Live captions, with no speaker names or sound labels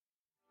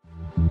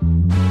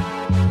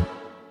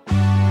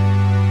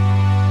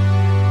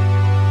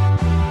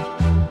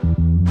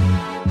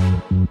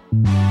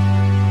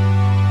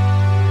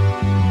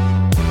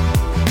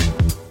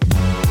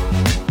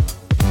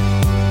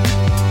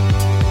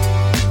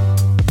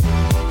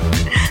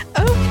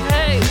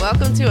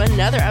to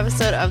another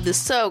episode of the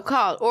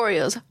So-Called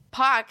Oreos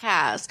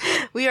podcast.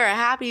 We are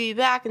happy to be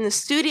back in the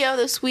studio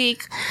this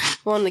week.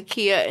 Well,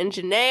 Nakia and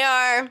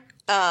Janae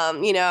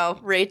are.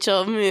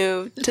 Rachel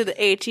moved to the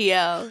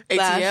ATL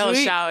last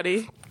week.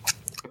 Shouty.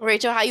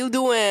 Rachel, how you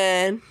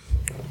doing?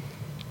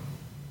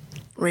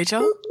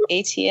 Rachel?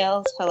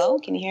 ATL. Hello,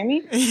 can you hear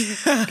me?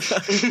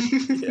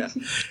 Yeah.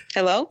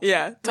 Hello?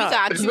 Yeah. We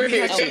got you.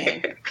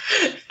 Okay.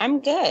 I'm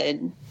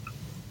good.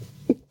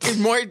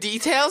 More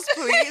details,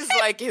 please.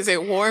 Like, is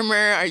it warmer?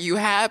 Are you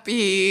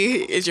happy?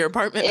 Is your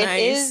apartment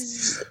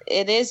nice?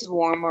 It is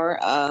warmer.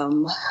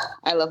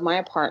 I love my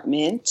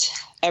apartment.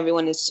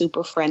 Everyone is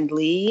super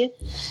friendly.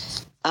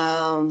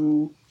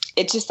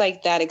 It's just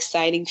like that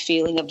exciting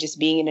feeling of just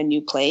being in a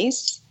new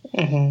place.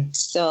 Mm-hmm.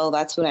 So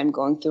that's what I'm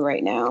going through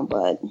right now.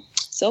 But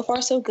so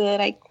far, so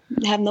good. I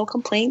have no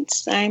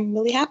complaints. I'm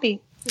really happy.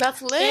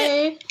 That's lit.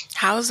 Hey.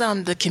 How's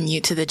the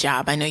commute to the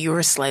job? I know you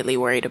were slightly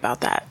worried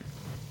about that.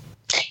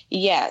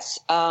 Yes.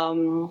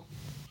 Going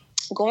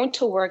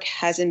to work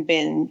hasn't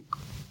been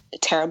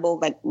terrible,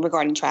 like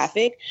regarding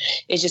traffic.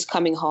 It's just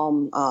coming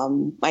home.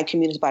 My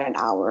commute is about an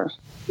hour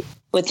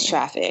with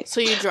traffic. So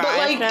you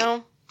drive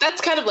now? That's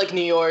kind of like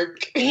New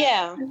York.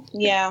 Yeah.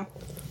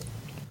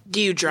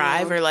 Do you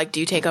drive or do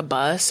you take a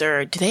bus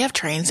or do they have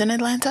trains in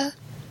Atlanta?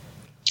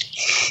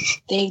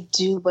 They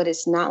do, but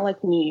it's not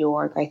like New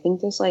York. I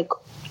think there's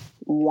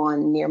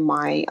one near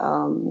my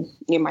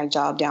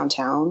job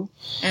downtown.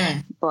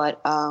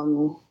 But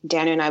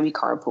Daniel and I, we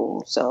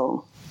carpool.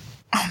 So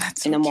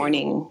that's in the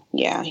morning,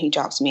 yeah, he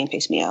drops me and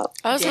picks me up.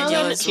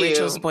 Daniel is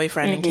Rachel's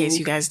boyfriend, in case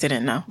you guys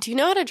didn't know. Do you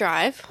know how to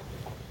drive?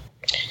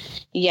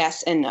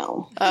 Yes and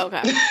no. Oh,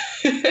 okay.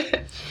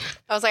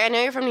 I was like, I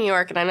know you're from New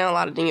York, and I know a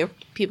lot of New York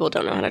people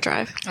don't know how to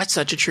drive. That's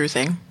such a true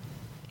thing.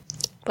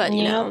 But,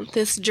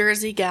 this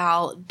Jersey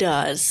gal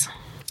does.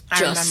 I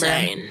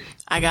remember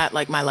I got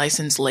my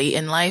license late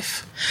in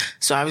life,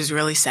 so I was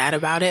really sad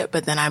about it.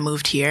 But then I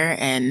moved here,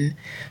 and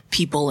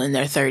people in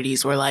their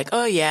 30s were like,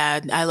 "Oh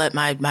yeah, I let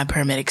my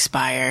permit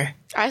expire."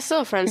 I still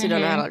have friends who don't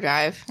know how to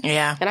drive.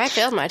 Yeah, and I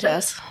failed my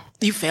test.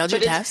 You failed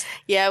your test?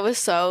 Yeah, it was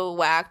so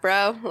whack,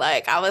 bro.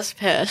 I was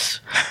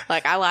pissed.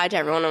 I lied to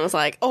everyone and was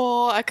like,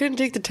 "Oh, I couldn't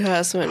take the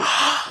test," when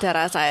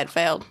deadass I had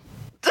failed.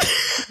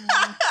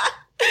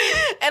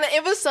 And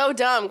it was so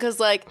dumb because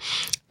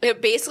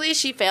basically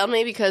she failed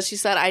me because she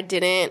said I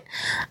didn't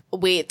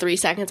wait 3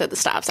 seconds at the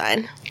stop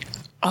sign.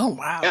 Oh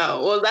wow.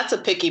 Oh well, that's a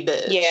picky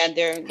bitch.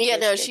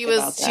 Yeah, she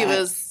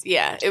was.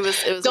 Yeah, it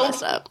was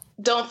messed up.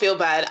 Don't feel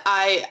bad.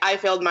 I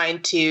failed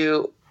mine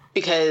too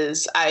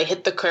because I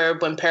hit the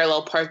curb when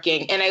parallel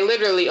parking, and I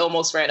literally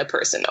almost ran a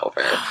person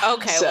over.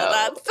 Okay, so, well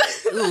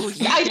that's.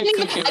 I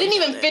didn't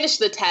even finish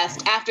the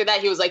test. After that,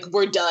 he was like,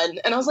 "We're done,"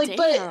 and I was like,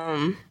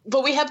 Damn.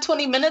 "But we have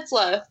 20 minutes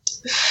left."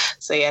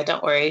 So yeah,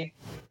 don't worry.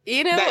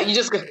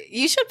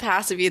 You should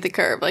pass if you hit the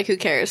curb. Who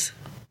cares?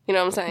 You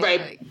know what I'm saying?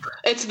 Right.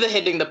 It's the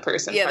hitting the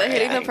person. Yeah, the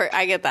hitting the person.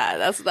 I get that.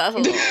 That's a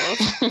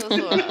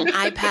little.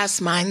 I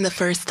passed mine the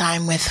first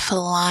time with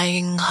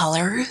flying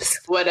colors.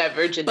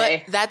 Whatever, Janae.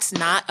 But that's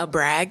not a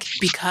brag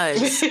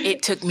because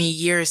it took me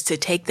years to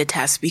take the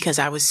test because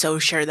I was so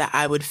sure that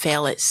I would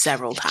fail it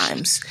several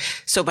times.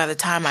 So by the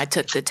time I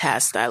took the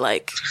test,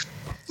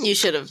 you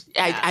should have.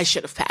 I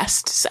should have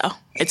passed, so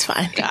it's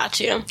fine. Got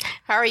you.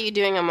 How are you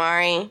doing,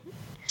 Amari?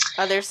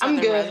 Other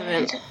Southern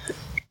resident.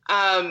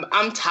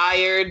 I'm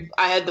tired.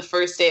 I had the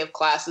first day of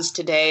classes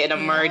today, and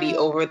I'm already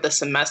over the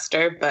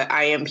semester, but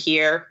I am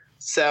here,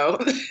 so.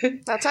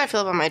 That's how I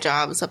feel about my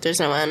job, except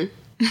there's no end.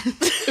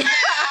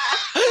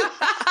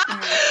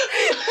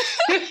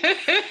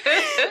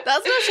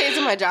 That's no shades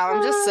of my job.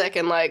 I'm just sick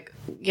and,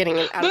 getting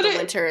out of the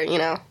winter,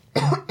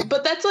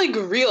 But that's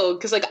real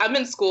because I'm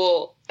in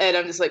school and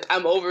I'm just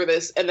I'm over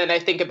this, and then I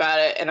think about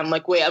it and I'm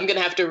like, wait, I'm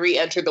gonna have to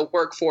re-enter the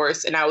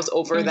workforce, and I was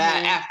over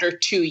that after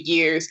 2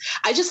 years.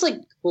 I just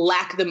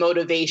lack the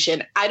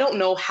motivation. I don't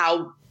know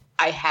how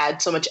I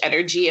had so much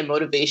energy and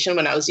motivation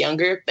when I was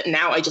younger, but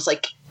now I just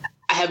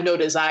I have no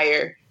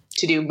desire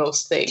to do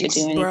most things. To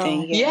do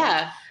anything.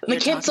 Yeah.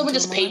 Can't someone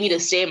just pay me to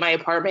stay in my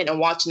apartment and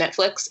watch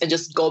Netflix and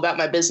just go about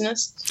my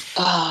business?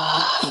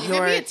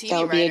 That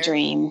would be a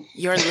dream.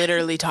 You're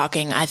literally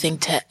talking, I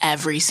think, to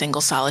every single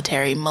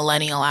solitary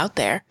millennial out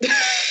there.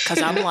 Because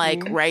I'm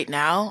right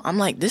now,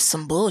 this is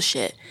some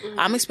bullshit.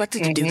 I'm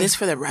expected to do this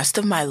for the rest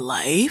of my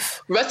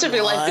life. Rest of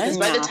your life, because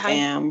by the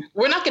time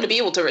we're not going to be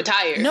able to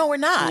retire. No, we're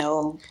not.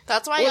 No.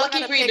 That's why we're lucky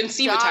if we even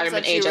see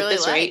retirement age at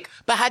this rate.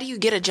 But how do you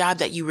get a job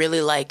that you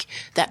really like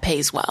that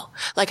pays well?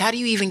 How do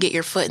you even get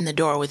your foot in the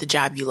door with a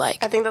job you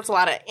like? I think that's a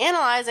lot of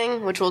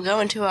analyzing, which will go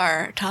into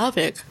our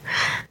topic.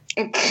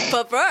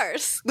 But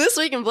first, this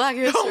week in Black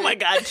History. Oh my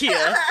God,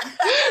 Kia.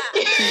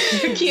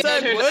 Kia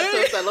turned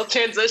a subtle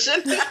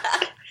transition.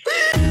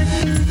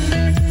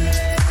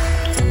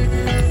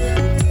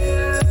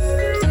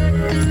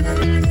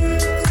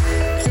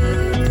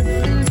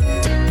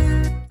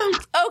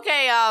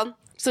 Okay, y'all.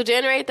 So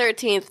January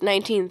 13th,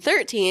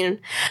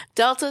 1913,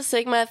 Delta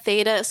Sigma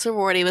Theta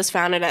sorority was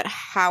founded at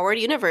Howard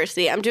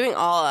University. I'm doing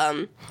all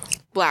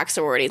Black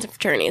sororities and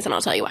fraternities, and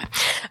I'll tell you why.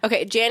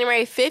 Okay,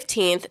 January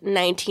 15th,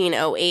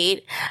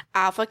 1908,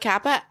 Alpha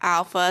Kappa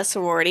Alpha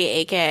sorority,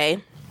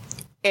 aka,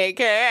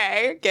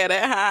 get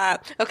it, huh?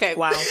 Okay.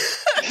 Wow.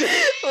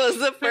 Was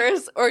the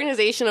first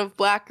organization of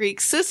Black Greek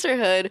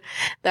sisterhood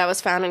that was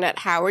founded at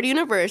Howard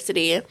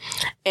University.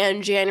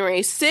 And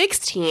January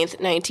 16th,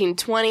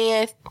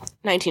 1920.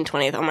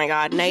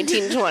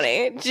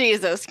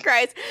 Jesus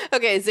Christ.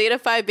 Okay, Zeta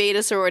Phi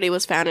Beta sorority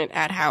was founded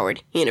at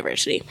Howard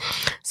University.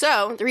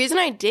 So, the reason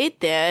I did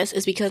this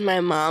is because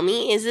my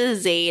mommy is a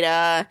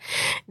Zeta.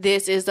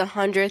 This is the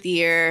 100th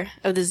year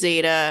of the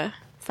Zeta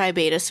Phi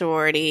Beta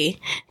sorority.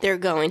 They're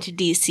going to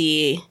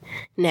DC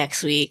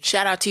next week.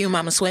 Shout out to you,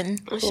 Mama Swinton.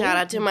 Shout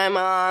out to my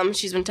mom.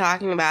 She's been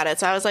talking about it.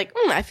 So I was like,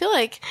 I feel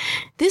like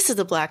this is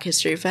a Black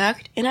history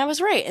fact. And I was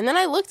right. And then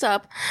I looked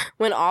up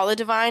when all the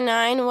Divine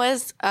Nine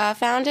was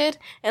founded.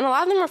 And a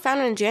lot of them were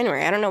founded in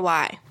January. I don't know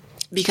why.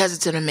 Because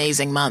it's an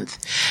amazing month.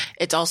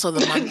 It's also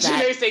the month that... I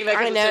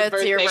know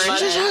it's your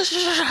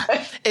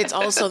birthday. It's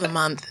also the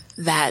month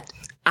that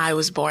I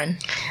was born.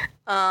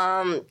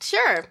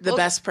 Sure. The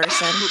best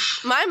person.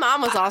 My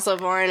mom was also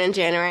born in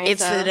January.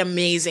 It's an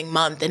amazing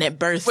month, and it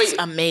births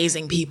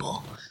amazing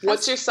people.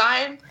 What's your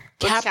sign?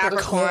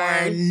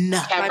 Capricorn.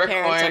 My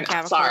parents are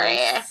Capricorn. Sorry,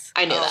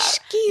 I knew that.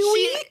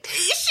 She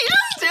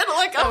just did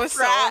like a was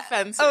so frat.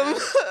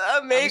 offensive.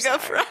 A mega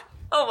frat.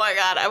 Oh my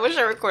god, I wish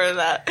I recorded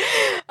that.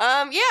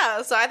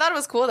 Yeah, so I thought it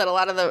was cool that a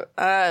lot of the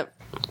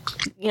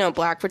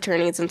Black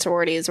fraternities and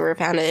sororities were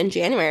founded in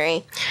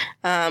January.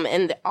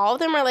 And all of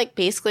them are like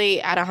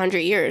basically at 100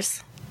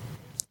 years.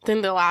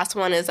 Then the last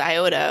one is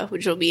Iota,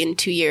 which will be in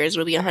 2 years.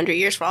 It'll be 100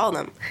 years for all of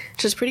them,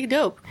 which is pretty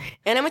dope.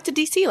 And I went to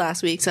DC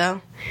last week,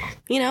 so,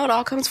 it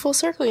all comes full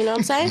circle, you know what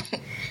I'm saying?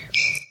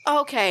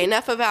 Okay,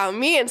 enough about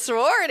me and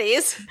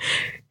sororities.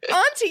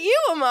 On to you,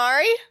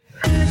 Amari.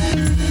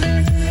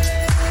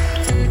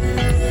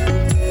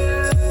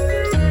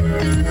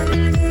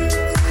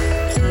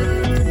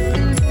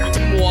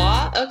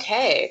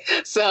 Okay,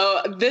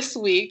 so this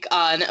week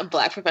on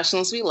Black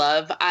Professionals We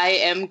Love, I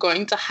am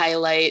going to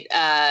highlight,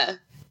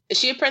 is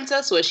she a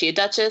princess? Was she a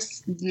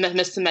duchess?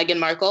 Miss Meghan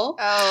Markle.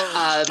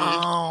 I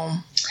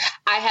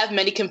have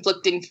many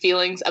conflicting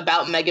feelings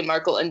about Meghan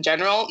Markle in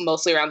general,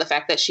 mostly around the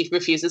fact that she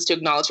refuses to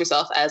acknowledge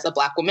herself as a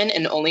Black woman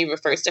and only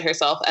refers to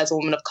herself as a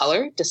woman of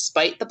color,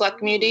 despite the Black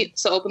community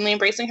so openly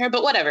embracing her.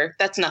 But whatever,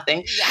 that's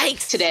nothing.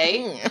 Yikes.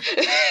 Today,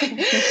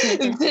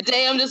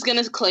 I'm just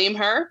going to claim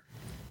her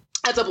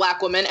as a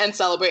Black woman and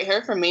celebrate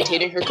her for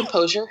maintaining her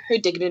composure, her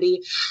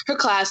dignity, her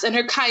class, and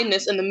her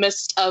kindness in the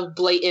midst of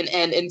blatant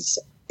and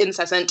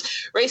incessant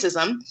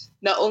racism.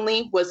 Not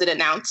only was it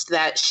announced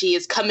that she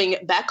is coming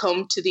back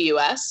home to the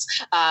U.S.,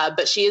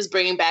 but she is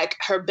bringing back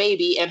her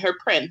baby and her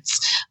prince.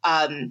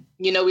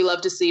 We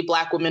love to see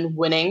Black women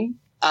winning,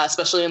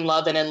 especially in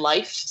love and in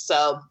life.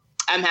 So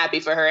I'm happy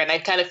for her, and I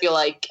kind of feel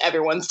like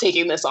everyone's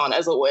taking this on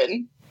as a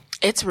win.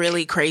 It's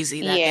really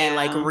crazy that they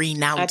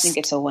renounced. I think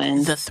it's a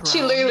win. The throne.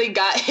 She literally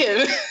got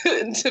him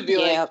to be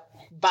like,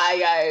 bye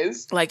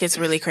guys. Like, it's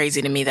really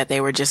crazy to me that they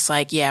were just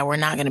like, yeah, we're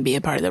not going to be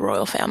a part of the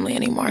royal family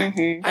anymore.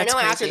 Mm-hmm. I know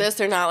crazy. After this,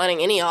 they're not letting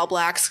any all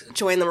Blacks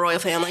join the royal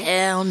family.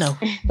 Hell no.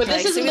 But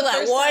this isn't the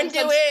first one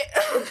do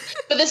it.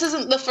 But this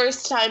isn't the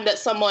first time that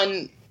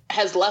someone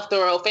has left the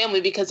royal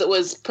family, because it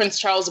was Prince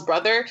Charles'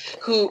 brother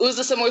it was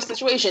a similar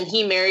situation.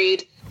 He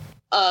married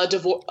a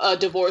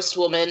divorced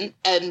woman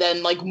and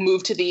then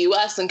moved to the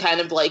U.S. and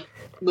kind of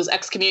was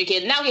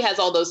excommunicated. Now he has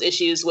all those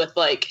issues with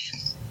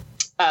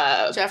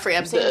Jeffrey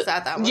Epstein. Is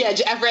that one? Yeah,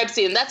 Jeffrey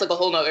Epstein. That's a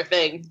whole nother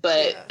thing.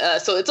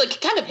 But so it's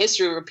kind of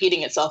history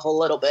repeating itself a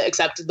little bit,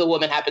 except the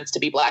woman happens to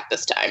be Black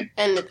this time.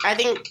 And I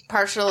think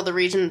partial of the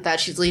reason that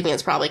she's leaving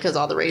is probably because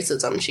all the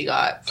racism she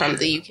got from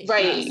the UK.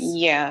 Right.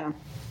 Yeah.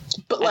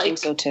 But I think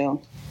so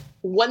too.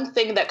 One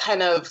thing that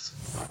kind of,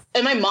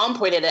 and my mom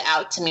pointed it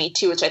out to me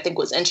too, which I think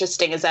was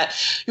interesting, is that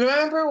you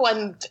remember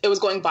when it was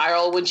going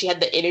viral when she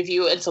had the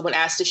interview and someone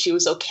asked if she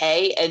was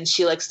okay, and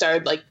she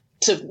started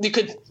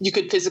you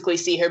could physically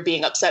see her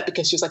being upset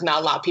because she was like,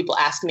 not a lot of people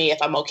ask me if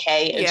I'm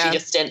okay, and she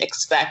just didn't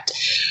expect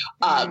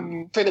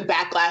for the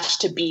backlash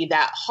to be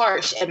that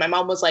harsh. And my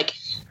mom was like,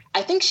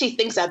 I think she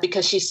thinks that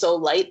because she's so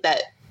light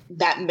that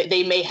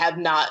they may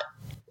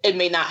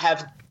not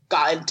have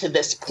gotten to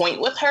this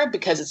point with her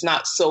because it's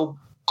not so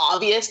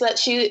obvious that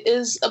she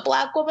is a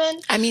Black woman.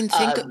 I mean,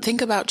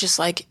 think about just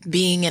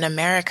being in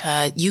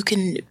America. You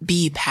can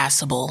be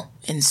passable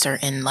in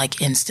certain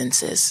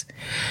instances.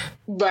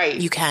 Right.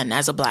 You can,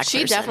 as a Black person.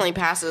 She definitely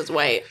passes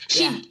white.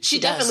 She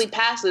definitely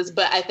passes,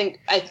 but I think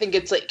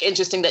it's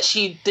interesting that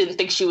she didn't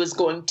think she was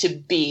going to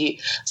be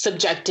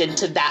subjected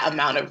to that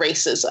amount of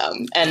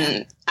racism.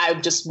 And I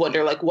just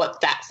wonder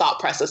what that thought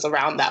process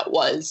around that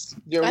was.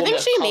 I think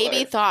she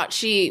maybe thought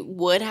she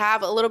would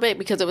have a little bit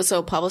because it was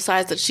so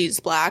publicized that she's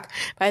Black,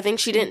 but I think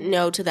she didn't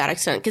know to that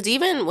extent. Because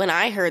even when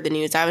I heard the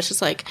news, I was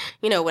just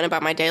went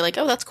about my day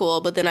oh, that's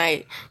cool. But then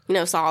I,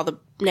 saw all the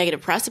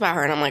negative press about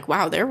her, and I'm like,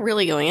 wow, they're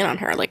really going in on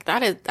her.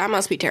 That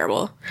must be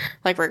terrible.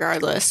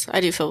 Regardless,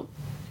 I do feel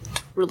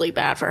really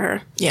bad for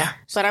her. Yeah.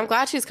 But I'm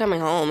glad she's coming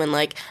home, and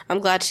like I'm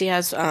glad she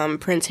has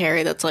Prince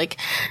Harry that's like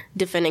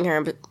defending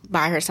her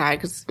by her side,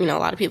 because you know a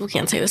lot of people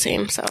can't say the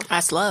same. So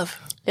That's love.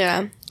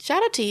 yeah,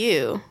 shout out to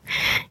you.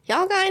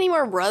 Y'all got any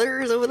more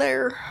brothers over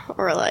there,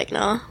 or like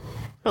no,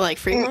 or like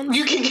free ones?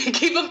 You can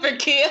keep them for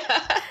Kia.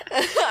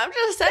 I'm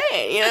just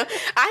saying, you know, I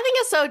think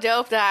it's so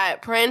dope that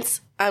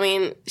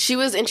she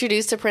was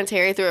introduced to Prince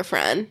Harry through a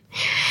friend,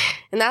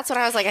 and that's when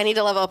I was like, I need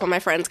to level up on my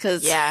friends,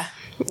 because Yeah.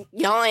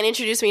 y'all ain't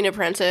introduced me to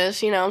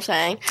princes, you know what I'm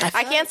saying?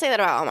 I can't say that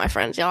about all my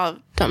friends. Y'all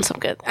have done some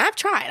good. I've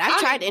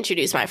tried to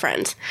introduce my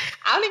friends.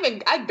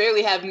 I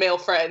barely have male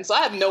friends, so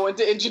I have no one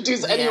to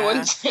introduce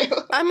anyone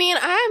to. I mean,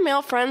 I have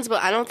male friends,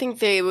 but I don't think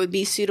they would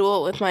be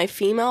suitable with my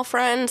female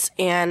friends,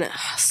 and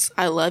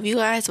I love you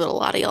guys, but a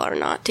lot of y'all are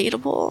not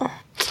dateable.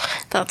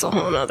 That's a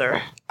whole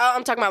nother. Oh,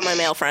 I'm talking about my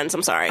male friends.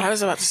 I'm sorry. I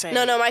was about to say.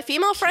 No, my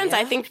female friends,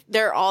 I think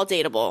they're all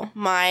dateable.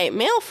 My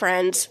male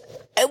friends,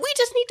 we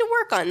just need to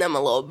work on them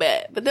a little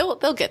bit, but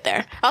they'll get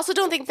there. I also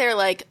don't think they're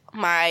like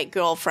my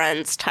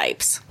girlfriends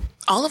types.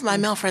 All of my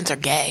male friends are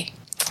gay.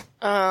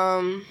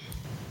 Yeah,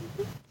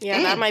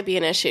 that might be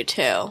an issue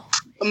too.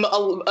 I'm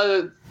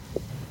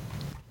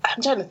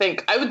trying to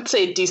think. I would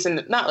say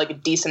not like a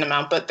decent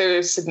amount, but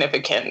there's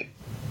significant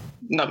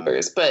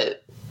numbers.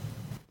 But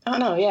I don't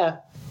know. Yeah.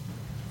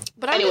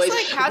 But I'm Anyways,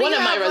 just like, how do one you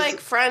of my have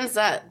like friends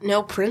that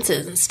know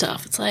princes and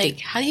stuff? It's like,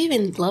 how do you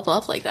even level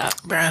up like that?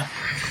 Bruh.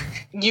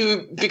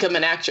 You become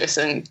an actress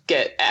and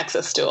get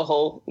access to a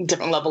whole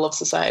different level of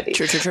society.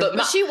 True.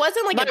 But she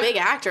wasn't like a big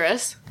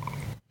actress.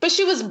 But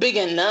she was big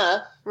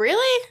enough.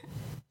 Really?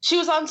 She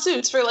was on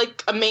Suits for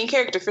like a main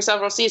character for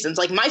several seasons.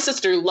 Like my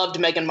sister loved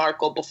Meghan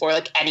Markle before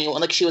like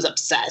anyone. Like she was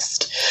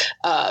obsessed.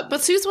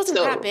 But Suits wasn't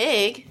that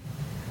big.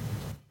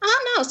 I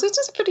don't know. Suits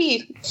is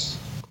pretty.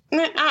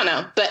 I don't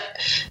know, but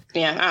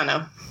yeah, I don't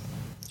know.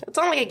 It's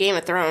not like a Game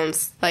of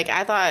Thrones. Like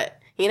I thought,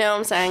 you know what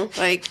I'm saying?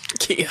 Like,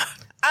 Yeah.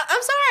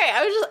 I'm sorry,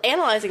 I was just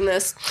analyzing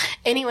this.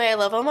 Anyway, I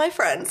love all my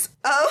friends.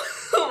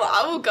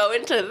 I will go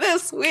into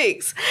this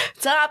week's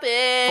topic.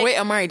 Wait,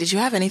 Amari, did you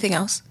have anything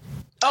else?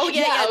 Oh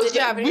yeah. Did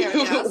you have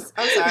anything else?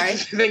 I'm sorry.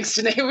 Thanks,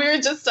 Janae. We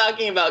were just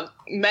talking about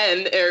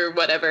men or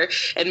whatever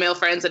and male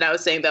friends, and I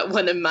was saying that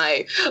one of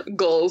my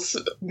goals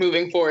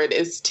moving forward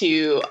is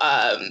to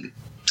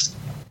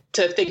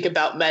think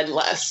about men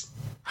less.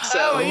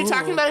 So, are you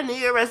talking about a New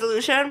Year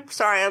resolution?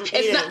 Sorry, I'm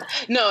eating.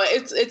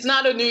 It's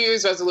not a New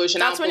Year's resolution.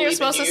 That's when you're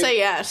supposed to say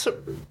yes.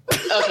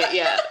 Okay,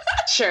 yeah,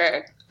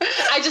 sure.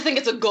 I just think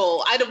it's a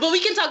goal. But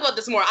we can talk about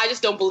this more. I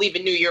just don't believe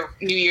in New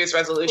Year's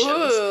resolutions.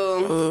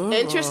 Ooh.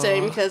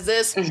 Interesting, because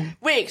this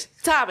week's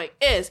topic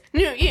is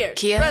New Year's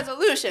Kia,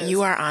 resolutions.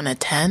 You are on a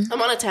 10?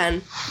 I'm on a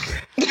 10.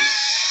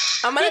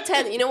 I'm on a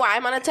 10. You know why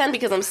I'm on a 10?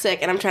 Because I'm sick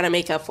and I'm trying to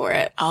make up for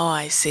it. Oh,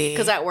 I see.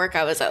 Because at work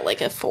I was at like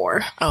a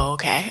 4. Oh,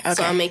 okay.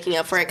 So I'm making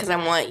up for it because I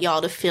want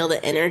y'all to feel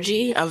the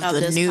energy of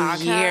the this new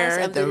podcast, year.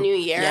 Of the new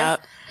year.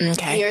 Yep.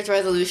 Okay. New Year's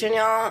resolution,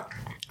 y'all.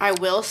 I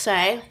will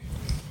say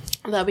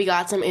that we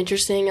got some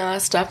interesting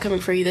stuff coming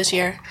for you this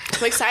year.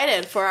 I'm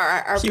excited for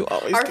our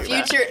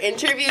future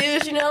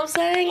interviews, you know what I'm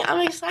saying?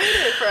 I'm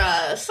excited for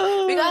us.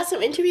 We got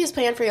some interviews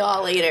planned for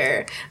y'all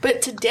later.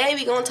 But today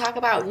we going to talk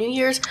about New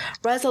Year's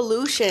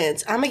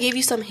resolutions. I'm going to give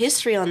you some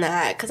history on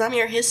that because I'm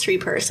your history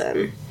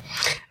person.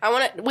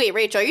 Wait,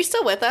 Rachel, are you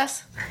still with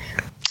us?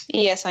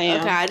 Yes, I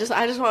am. Okay, I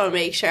just want to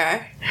make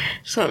sure.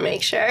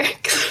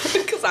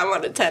 Because I'm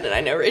on a 10 and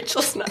I know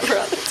Rachel's never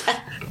on a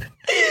 10.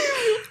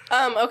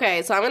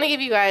 Okay, so I'm going to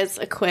give you guys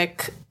a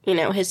quick,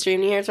 history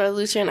of New Year's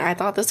resolution. I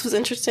thought this was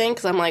interesting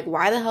because I'm like,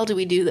 why the hell do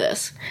we do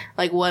this?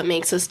 Like, what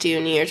makes us do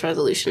New Year's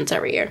resolutions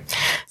every year?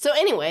 So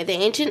anyway, the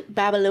ancient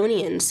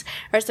Babylonians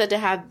are said to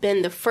have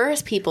been the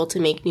first people to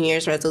make New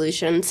Year's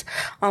resolutions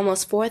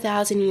almost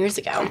 4,000 years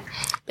ago.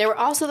 They were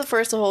also the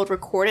first to hold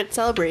recorded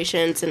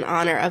celebrations in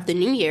honor of the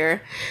new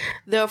year,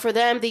 though for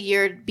them, the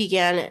year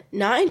began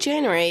not in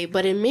January,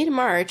 but in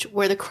mid-March,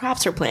 where the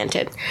crops were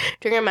planted.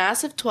 During a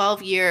massive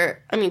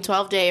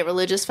 12-day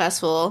religious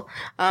festival,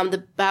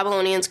 the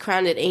Babylonians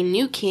crowned a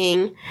new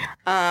king,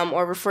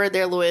 or referred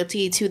their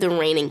loyalty to the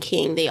reigning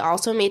king. They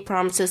also made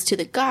promises to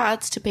the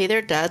gods to pay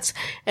their debts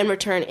and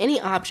return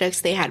any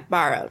objects they had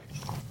borrowed.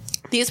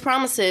 These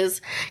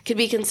promises could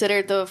be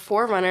considered the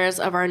forerunners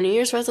of our New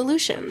Year's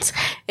resolutions.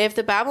 If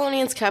the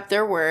Babylonians kept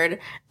their word,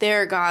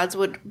 their gods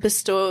would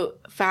bestow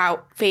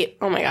favor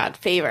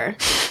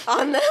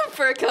on them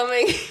for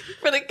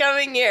the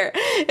coming year.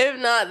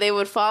 If not, they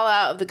would fall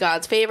out of the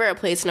gods' favor, a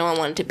place no one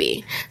wanted to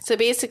be. So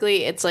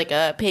basically, it's like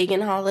a pagan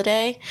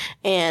holiday,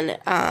 and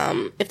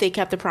if they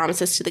kept the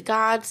promises to the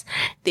gods,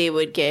 they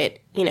would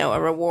get,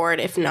 a reward.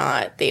 If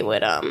not, they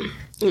would,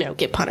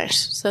 get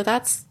punished. So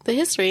that's the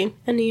history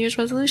of New Year's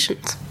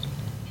resolutions.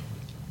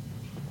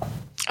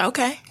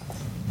 Okay.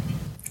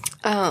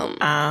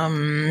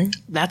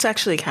 That's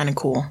actually kind of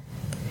cool,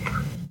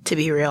 to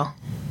be real.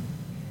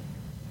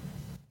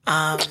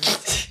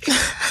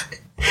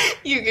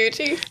 You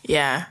Gucci?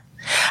 Yeah.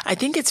 I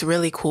think it's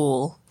really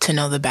cool to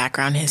know the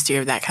background history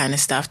of that kind of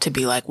stuff, to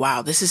be like,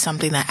 wow, this is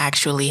something that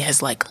actually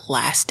has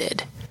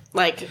lasted.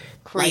 Like,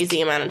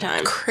 crazy amount of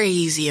time.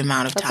 Crazy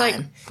amount of That's time.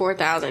 like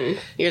 4,000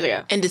 years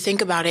ago. And to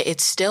think about it,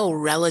 it's still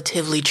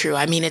relatively true.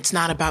 I mean, it's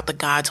not about the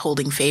gods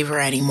holding favor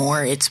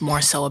anymore. It's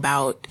more so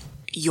about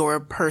your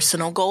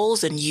personal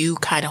goals and you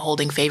kind of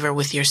holding favor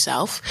with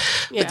yourself.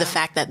 Yeah. But the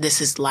fact that this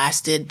has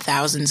lasted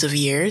thousands of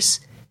years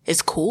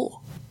is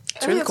cool.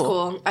 It's really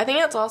cool. I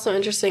think it's also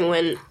interesting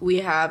when we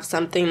have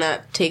something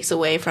that takes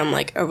away from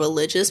like a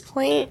religious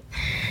point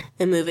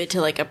and move it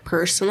to like a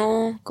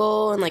personal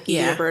goal and like a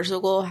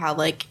universal goal, how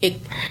like it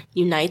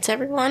unites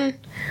everyone.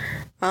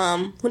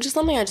 Which is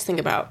something I just think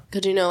about.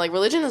 Because, you know, like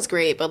religion is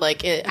great, but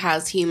like it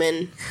has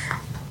human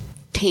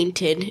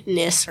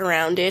taintedness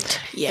around it.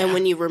 Yeah. And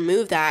when you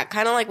remove that,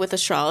 kind of like with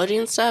astrology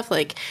and stuff,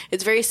 like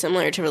it's very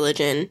similar to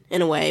religion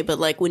in a way, but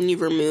like when you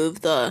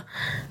remove the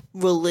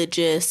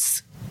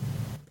religious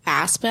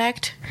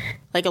aspect,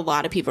 like a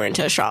lot of people are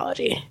into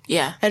astrology.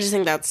 Yeah. I just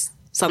think that's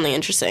something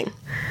interesting.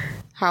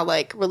 How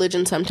like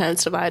religion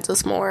sometimes divides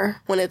us more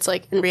when it's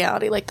like in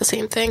reality like the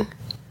same thing.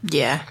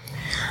 Yeah.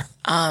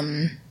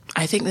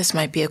 I think this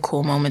might be a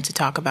cool moment to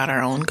talk about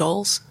our own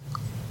goals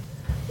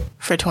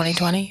for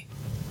 2020.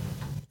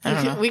 I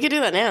don't know. We could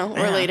do that now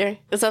or later.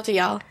 It's up to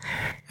y'all.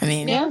 I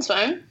mean, Yeah, it's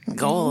fine.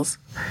 goals.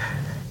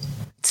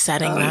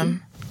 Setting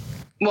them.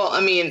 Well, I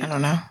mean, I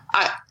don't know.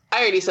 I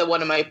already said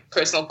one of my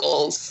personal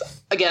goals.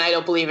 Again, I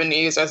don't believe in New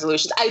Year's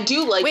resolutions. I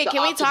do like. Wait,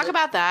 can we talk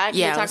about that? Can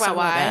Yeah, we talk let's about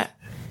why?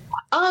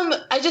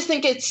 that. I just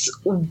think it's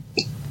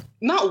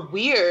not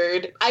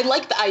weird. I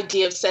like the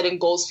idea of setting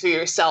goals for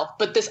yourself,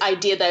 but this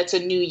idea that it's a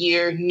new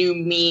year, new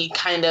me,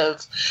 kind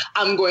of,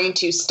 I'm going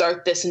to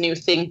start this new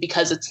thing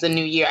because it's the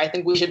new year. I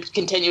think we should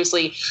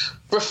continuously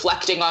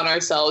reflecting on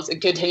ourselves and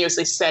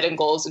continuously setting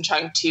goals and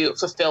trying to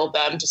fulfill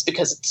them just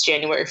because it's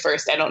January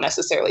 1st. I don't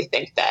necessarily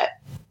think that,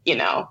 you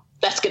know,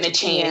 that's going to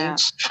change. Yeah,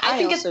 I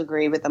think also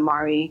agree with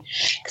Amari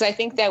because I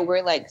think that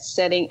we're like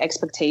setting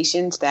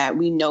expectations that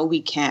we know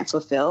we can't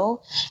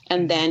fulfill,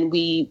 and then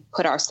we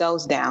put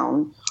ourselves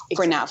down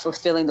for not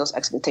fulfilling those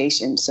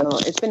expectations. So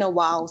it's been a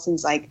while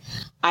since like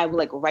I would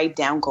like write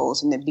down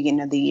goals in the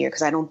beginning of the year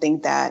because I don't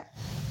think that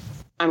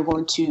I'm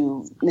going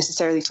to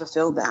necessarily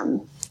fulfill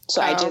them.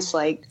 So I just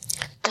like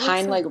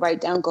kind of like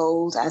write down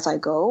goals as I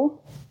go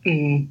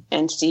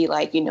and see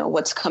like, you know,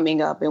 what's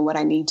coming up and what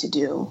I need to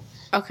do.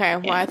 Okay,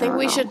 well, I think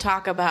we should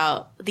talk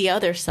about the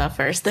other stuff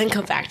first, then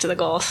come back to the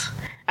goals.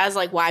 As,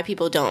 like, why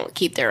people don't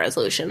keep their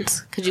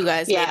resolutions. Because you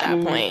guys made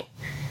that point.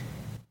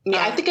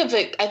 Yeah, I think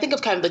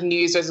of kind of the New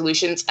Year's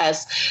resolutions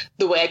as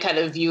the way I kind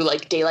of view,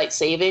 like, daylight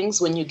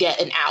savings. When you get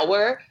an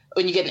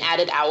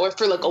added hour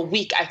for, like, a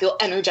week, I feel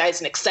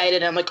energized and excited.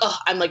 And I'm like, oh,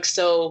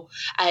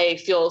 I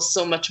feel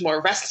so much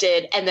more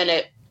rested. And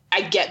then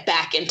I get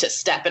back into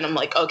step and I'm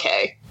like,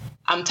 okay,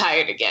 I'm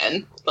tired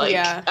again. Like,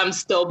 I'm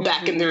still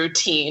back in the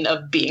routine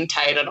of being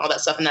tired and all that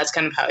stuff. And that's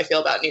kind of how I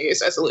feel about New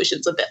Year's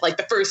resolutions a bit. Like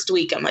the first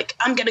week, I'm like,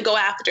 I'm going to go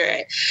after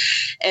it.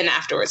 And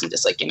afterwards, I'm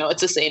just like, you know,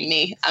 it's the same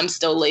me. I'm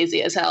still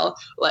lazy as hell.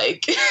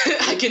 Like,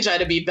 I can try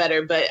to be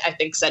better. But I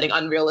think setting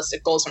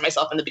unrealistic goals for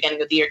myself in the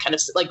beginning of the year kind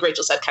of, like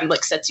Rachel said, kind of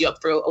like sets you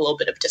up for a little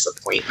bit of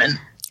disappointment.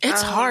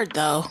 It's hard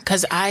though,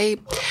 because I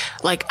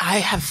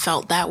have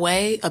felt that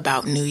way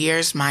about New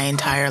Year's my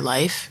entire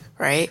life.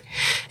 Right.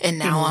 And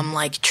now I'm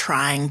like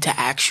trying to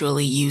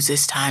actually use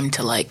this time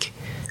to like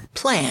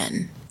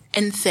plan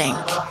and think.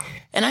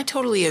 And I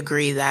totally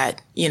agree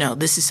that, you know,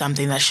 this is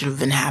something that should have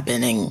been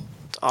happening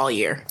all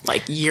year,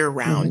 like year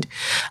round.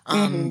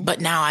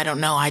 But now I don't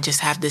know. I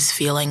just have this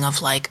feeling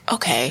of like,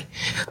 okay,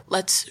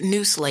 let's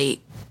new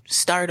slate,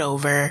 start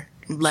over.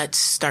 Let's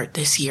start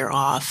this year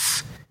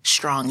off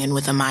strong and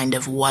with a mind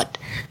of what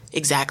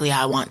exactly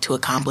I want to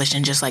accomplish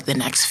in just like the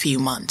next few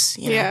months.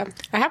 You know? Yeah,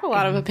 I have a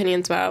lot of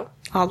opinions about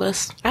all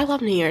this. I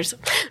love New Year's.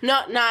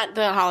 Not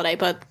the holiday,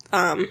 but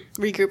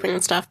regrouping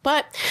and stuff.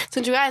 But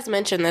since you guys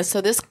mentioned this,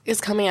 so this is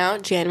coming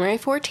out January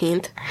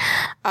 14th.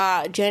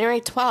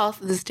 January 12th,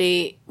 this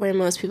date where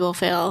most people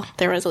fail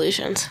their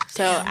resolutions.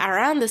 So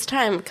around this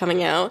time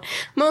coming out,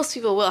 most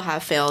people will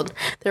have failed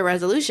their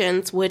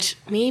resolutions, which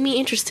made me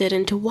interested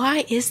into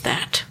why is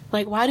that?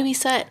 Like, why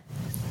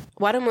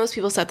do most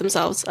people set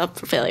themselves up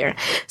for failure?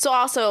 So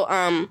also,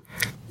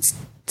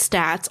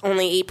 stats,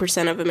 only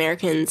 8% of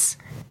Americans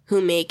who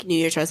make New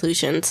Year's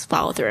resolutions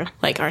follow through,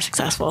 like are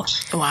successful.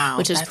 Wow.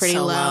 Which is pretty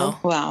so low.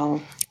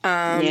 Wow.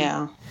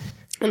 Yeah.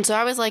 And so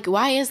I was like,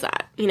 why is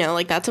that? You know,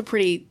 like that's a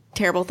pretty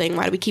terrible thing.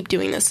 Why do we keep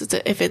doing this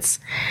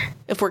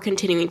if we're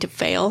continuing to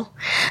fail?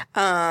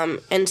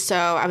 And so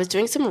I was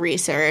doing some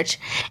research,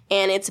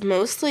 and it's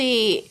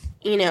mostly,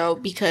 you know,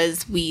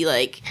 because we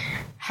like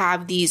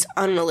have these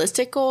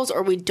unrealistic goals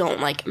or we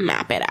don't like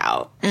map it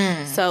out.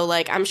 So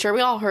like, I'm sure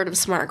we all heard of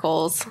SMART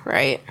goals,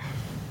 right?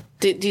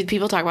 Do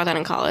people talk about that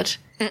in college?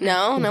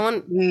 No? No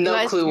one?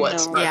 No clue what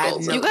SMART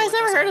goals are. You guys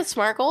never heard of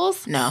SMART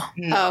goals? No.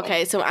 Oh,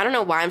 okay, so I don't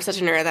know why I'm such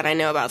a nerd that I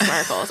know about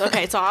SMART goals.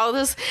 Okay, so all of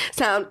this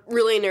sound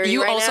really nerdy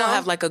You right also now.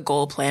 have like a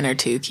goal planner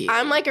too, Keith.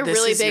 I'm like a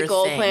really big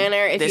goal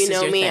planner. If you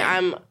know me,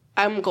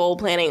 I'm goal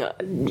planning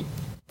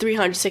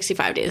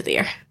 365 days of the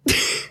year.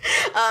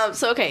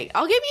 Okay,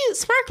 I'll give you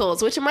SMART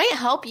goals, which might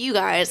help you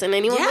guys and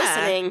anyone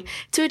listening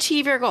to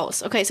achieve your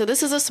goals. Okay, so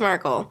this is a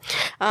SMART goal.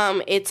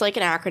 It's like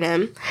an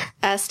acronym.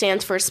 S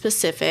stands for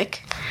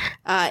specific.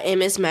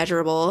 M is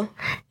measurable.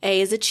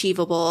 A is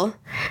achievable.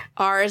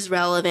 R is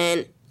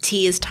relevant.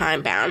 T is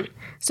time bound.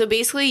 So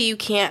basically, you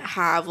can't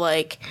have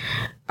like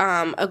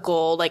a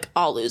goal like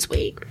I'll lose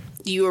weight.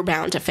 You are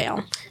bound to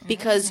fail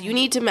because you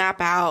need to map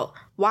out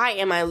why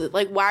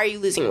are you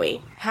losing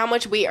weight? How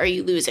much weight are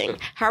you losing?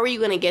 How are you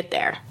going to get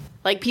there?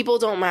 Like, people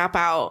don't map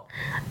out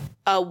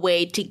a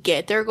way to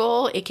get their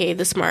goal, aka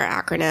the SMART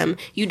acronym.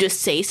 You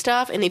just say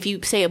stuff, and if you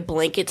say a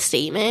blanket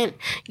statement,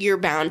 you're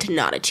bound to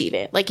not achieve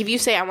it. Like, if you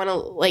say, I want to,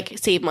 like,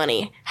 save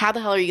money, how the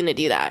hell are you going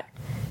to do that?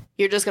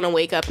 You're just going to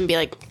wake up and be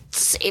like,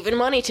 saving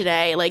money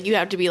today. Like, you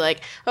have to be like,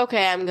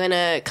 okay, I'm going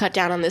to cut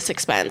down on this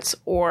expense,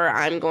 or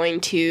I'm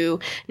going to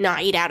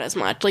not eat out as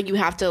much. Like, you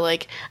have to,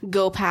 like,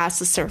 go past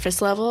the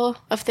surface level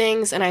of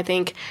things. And I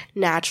think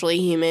naturally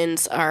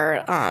humans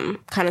are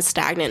kind of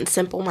stagnant and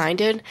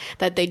simple-minded,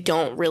 that they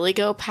don't really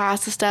go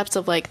past the steps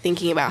of, like,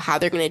 thinking about how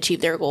they're going to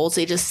achieve their goals.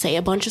 They just say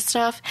a bunch of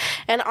stuff.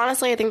 And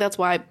honestly, I think that's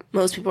why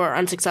most people are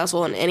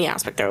unsuccessful in any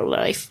aspect of their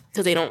life,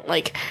 because they don't,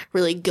 like,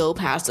 really go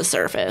past the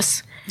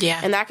surface.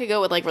 Yeah. And that could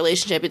go with, like,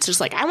 relationship. It's just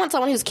like, I want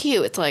someone who's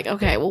cute. It's like,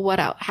 okay, well, what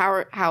else?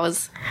 How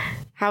is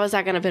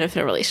that going to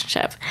benefit a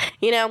relationship?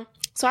 You know?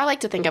 So I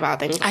like to think about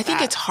things like I think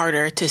that. it's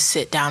harder to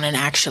sit down and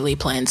actually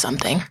plan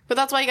something. But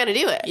that's why you got to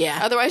do it. Yeah.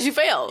 Otherwise you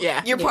fail.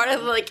 Yeah. You're part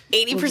of the, like,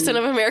 80%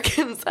 of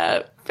Americans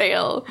that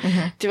fail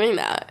doing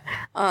that.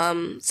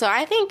 So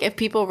I think if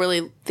people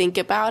really think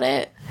about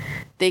it,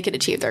 they could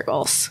achieve their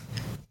goals.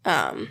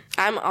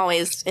 I'm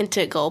always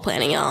into goal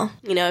planning, y'all.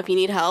 You know, if you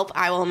need help,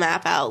 I will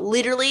map out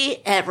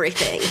literally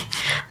everything.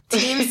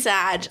 Team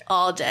Sag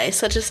all day.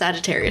 Such a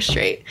Sagittarius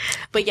trait.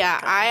 But yeah,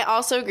 I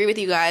also agree with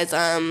you guys,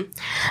 of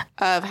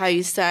how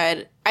you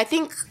said, I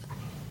think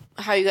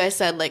how you guys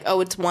said, like, oh,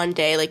 it's one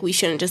day. Like, we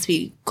shouldn't just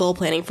be goal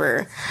planning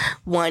for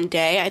one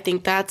day. I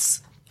think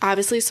that's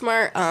obviously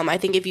smart. I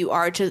think if you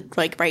are to,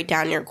 like, write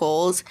down your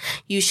goals,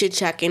 you should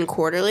check in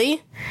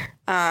quarterly.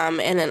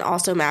 And then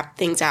also map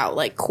things out,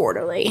 like,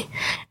 quarterly.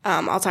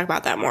 I'll talk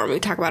about that more when we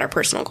talk about our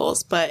personal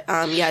goals. But,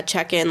 yeah,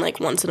 check in, like,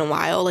 once in a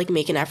while. Like,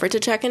 make an effort to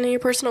check in your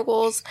personal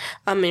goals,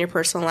 in your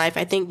personal life.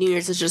 I think New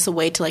Year's is just a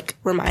way to, like,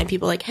 remind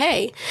people, like,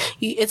 hey,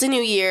 it's a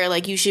new year.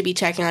 Like, you should be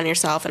checking on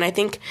yourself. And I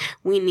think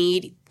we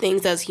need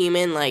things as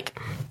human, like,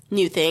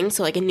 new things.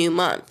 So, like, a new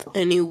month,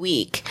 a new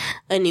week,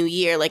 a new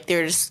year. Like,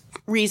 there's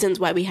reasons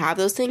why we have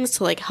those things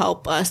to, like,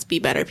 help us be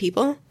better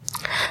people.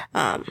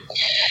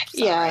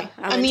 Yeah,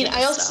 I mean,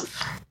 I also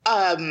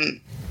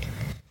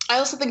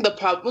think the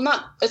problem,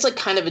 it's like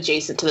kind of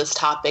adjacent to this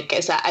topic,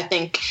 is that I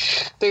think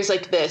there's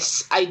like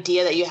this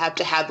idea that you have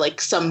to have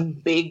like some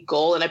big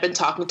goal. And I've been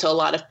talking to a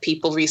lot of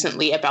people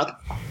recently about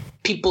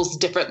people's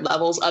different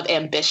levels of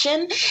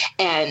ambition.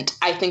 And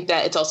I think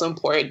that it's also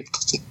important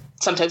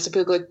sometimes to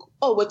people like,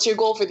 oh, what's your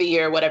goal for the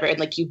year or whatever, and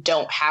like you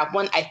don't have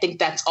one. I think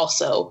that's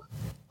also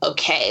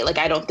okay. Like,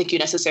 I don't think you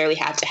necessarily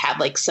have to have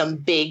like some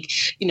big,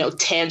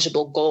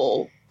 tangible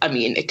goal. I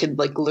mean, it could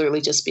like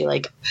literally just be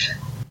like,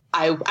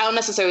 I don't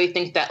necessarily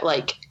think that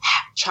like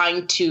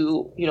trying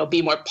to,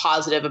 be more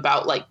positive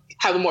about like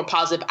have a more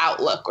positive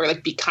outlook or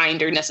like be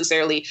kinder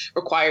necessarily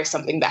requires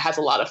something that has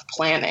a lot of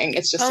planning.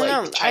 It's just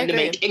trying to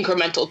make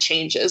incremental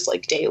changes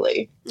like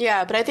daily.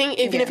 Yeah. But I think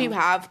even if you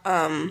have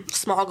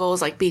small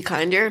goals, like be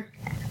kinder,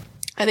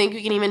 I think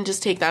you can even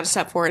just take that a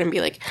step forward and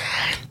be like,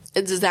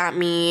 does that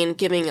mean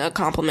giving a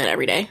compliment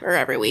every day or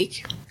every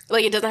week?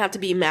 Like, it doesn't have to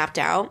be mapped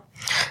out.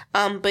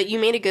 But you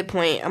made a good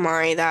point,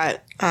 Amari,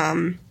 that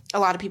a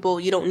lot of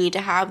people, you don't need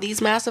to have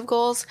these massive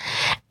goals.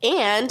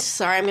 And,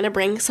 sorry, I'm going to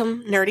bring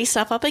some nerdy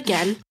stuff up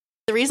again.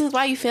 The reasons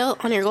why you fail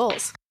on your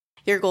goals.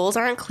 Your goals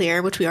aren't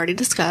clear, which we already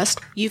discussed.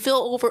 You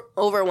feel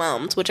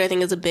overwhelmed, which I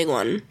think is a big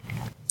one.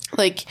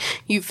 Like,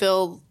 you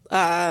feel,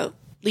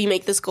 you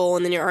make this goal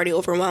and then you're already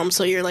overwhelmed,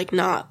 so you're, like,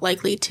 not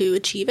likely to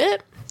achieve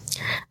it.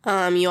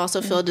 You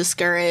also feel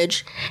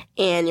discouraged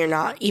and you're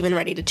not even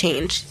ready to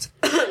change.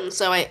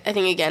 So I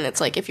think, again,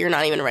 it's like, if you're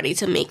not even ready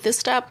to make this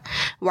step,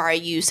 why are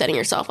you setting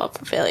yourself up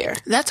for failure?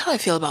 That's how I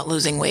feel about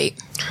losing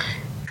weight.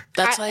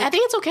 I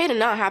think it's okay to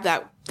not have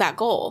that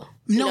goal.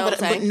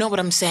 But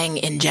I'm saying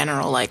in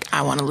general, like,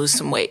 I want to lose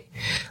some weight.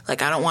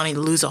 Like, I don't want to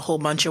lose a whole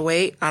bunch of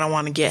weight. I don't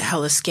want to get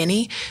hella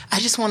skinny. I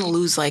just want to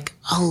lose like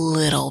a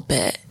little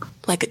bit,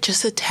 like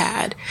just a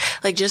tad,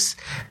 like just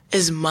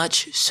as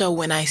much. So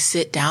when I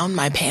sit down,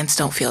 my pants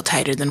don't feel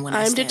tighter than when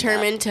I stand up. I'm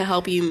determined to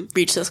help you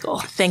reach this goal.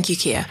 Thank you,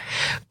 Kia.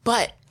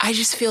 But I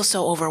just feel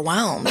so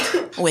overwhelmed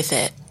with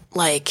it.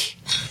 Like,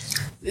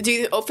 do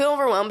you feel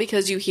overwhelmed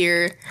because you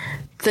hear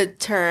the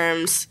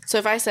terms? So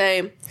if I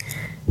say,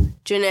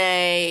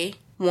 Janae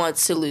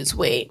wants to lose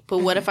weight, but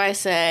what if I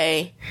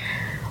say,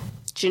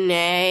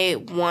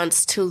 Janae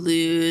wants to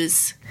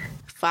lose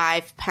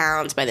 5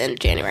 pounds by the end of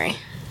January?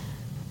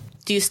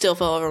 Do you still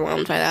feel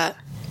overwhelmed by that?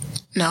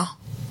 No.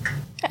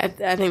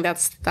 I think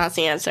that's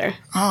the answer.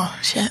 Oh,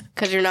 shit.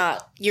 Because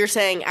you're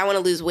saying, I want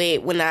to lose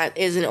weight when that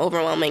is an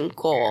overwhelming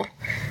goal.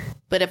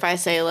 But if I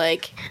say,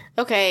 like,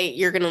 okay,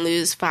 you're going to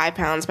lose 5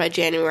 pounds by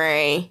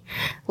January.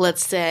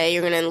 Let's say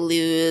you're going to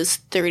lose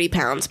 30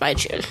 pounds by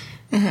June.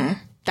 Mm-hmm.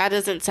 That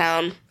doesn't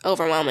sound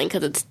overwhelming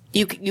because it's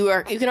you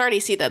can already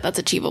see that that's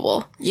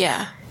achievable.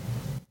 Yeah.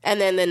 And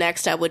then the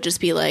next step would just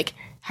be like,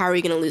 how are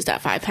you going to lose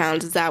that 5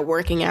 pounds? Is that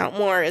working out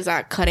more? Is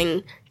that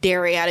cutting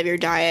dairy out of your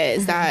diet?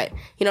 Is that,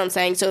 you know what I'm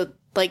saying? So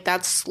like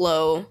that's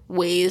slow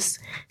ways.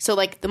 So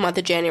like the month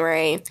of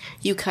January,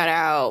 you cut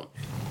out,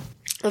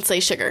 let's say,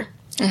 sugar.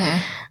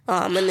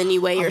 And then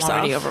you weigh yourself. I'm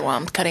already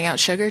overwhelmed. Cutting out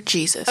sugar?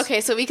 Jesus.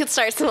 Okay, so we could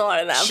start similar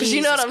to that. But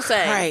you know what I'm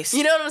saying? Christ.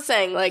 You know what I'm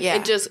saying? Like,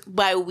 it just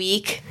by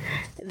week,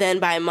 then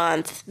by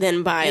month,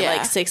 then by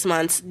like 6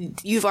 months,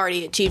 you've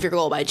already achieved your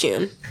goal by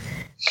June.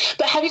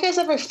 But have you guys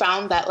ever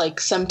found that, like,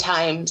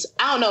 sometimes,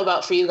 I don't know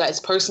about for you guys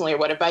personally or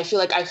whatever, but I feel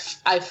like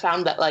I've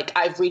found that, like,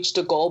 I've reached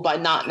a goal by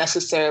not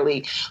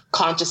necessarily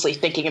consciously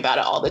thinking about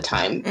it all the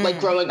time. Like,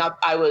 growing up,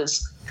 I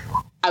was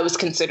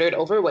considered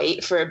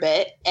overweight for a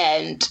bit,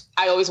 and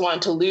I always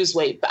wanted to lose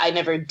weight, but I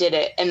never did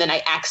it. And then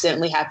I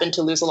accidentally happened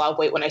to lose a lot of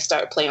weight when I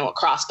started playing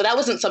lacrosse. But that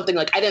wasn't something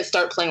like, I didn't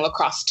start playing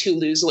lacrosse to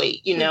lose weight,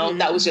 you know?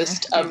 That was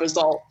just a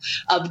result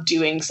of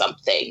doing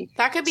something.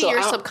 That could be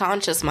your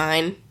subconscious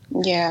mind.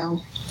 Yeah.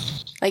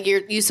 Like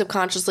you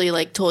subconsciously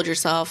like told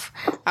yourself,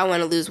 I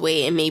want to lose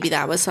weight, and maybe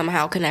that was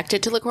somehow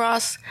connected to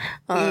lacrosse.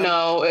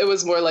 No, it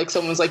was more like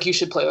someone was like, you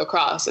should play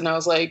lacrosse. And I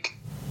was like,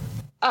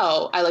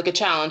 oh, I like a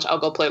challenge. I'll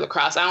go play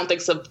lacrosse. I don't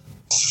think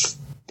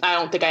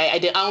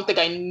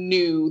I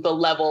knew the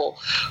level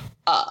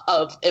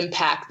of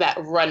impact that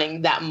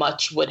running that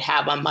much would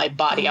have on my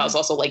body. I was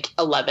also like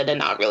 11 and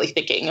not really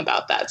thinking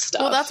about that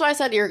stuff. Well, that's why I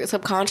said your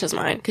subconscious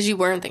mind, because you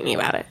weren't thinking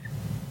about it.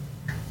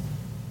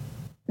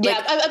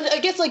 Yeah, I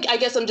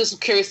guess I'm just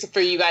curious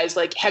for you guys.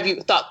 Like, have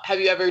you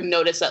ever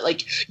noticed that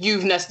like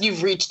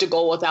you've reached a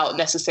goal without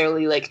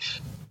necessarily like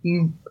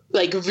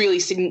really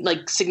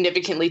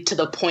significantly to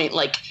the point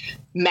like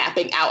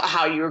mapping out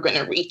how you were going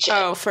to reach it?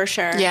 Oh, for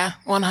sure. Yeah,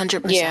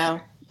 100%. Yeah,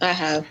 I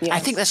have. Yes. I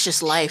think that's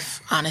just life,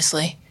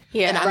 honestly.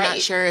 Yeah, and I'm not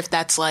sure if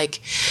that's like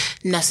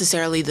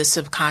necessarily the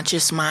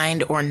subconscious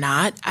mind or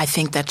not. I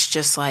think that's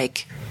just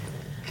like,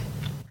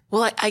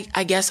 well,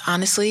 I guess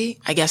honestly,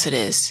 I guess it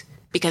is.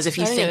 Because if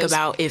you think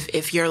about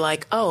if you're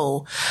like,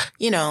 oh,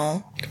 you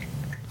know,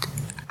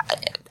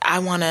 I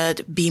want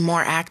to be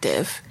more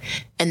active,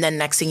 and then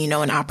next thing you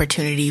know, an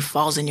opportunity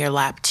falls in your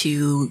lap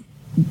to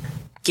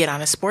get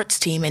on a sports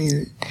team,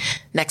 and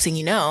next thing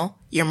you know,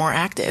 you're more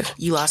active.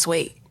 You lost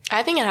weight.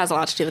 I think it has a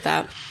lot to do with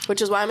that,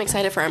 which is why I'm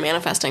excited for our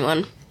manifesting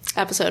one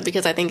episode,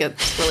 because I think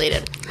it's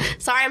related.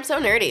 Sorry, I'm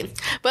so nerdy.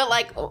 But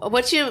like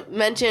what you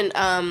mentioned,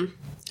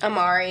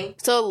 Amari.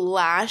 So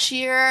last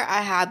year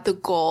I had the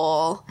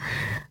goal,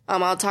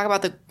 I'll talk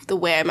about the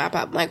way I map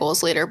out my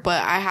goals later,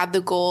 but I had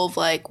the goal of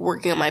like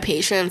working on my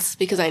patience,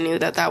 because I knew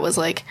that was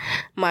like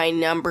my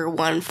number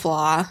one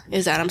flaw,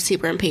 is that I'm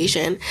super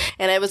impatient.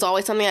 And it was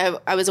always something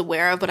I was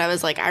aware of, but I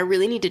was like, I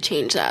really need to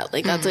change that.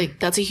 Like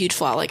that's a huge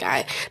flaw. Like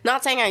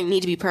not saying I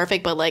need to be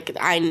perfect, but like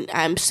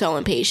I'm so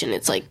impatient.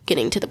 It's like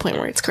getting to the point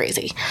where it's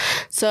crazy.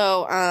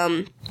 So,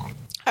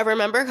 I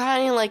remember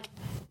kind of like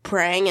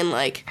praying and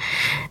like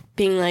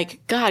being like,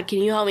 God, can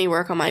you help me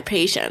work on my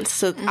patience?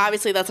 So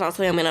obviously that's not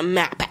something I'm going to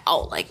map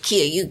out. Like,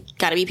 Kia, you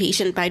got to be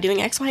patient by doing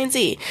X, Y, and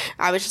Z.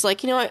 I was just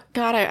like, you know what?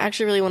 God, I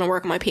actually really want to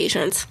work on my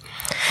patience.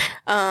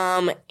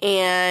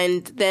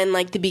 And then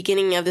like the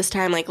beginning of this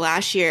time, like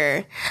last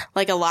year,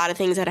 like a lot of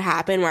things had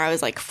happened where I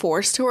was like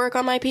forced to work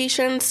on my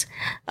patience.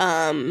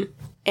 And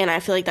I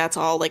feel like that's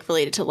all like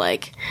related to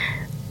like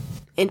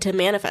into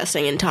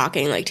manifesting and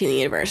talking like to the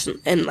universe,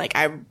 and like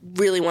I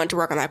really want to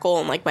work on that goal,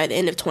 and like by the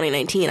end of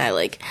 2019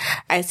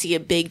 I see a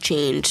big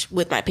change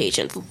with my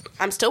patience.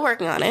 I'm still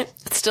working on it.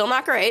 It's still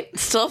not great.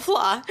 It's still a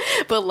flaw,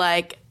 but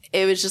like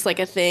it was just like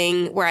a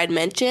thing where I'd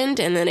mentioned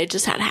and then it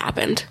just had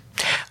happened.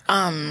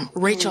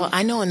 Rachel,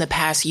 I know in the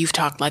past you've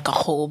talked like a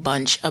whole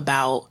bunch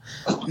about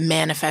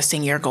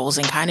manifesting your goals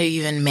and kind of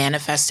even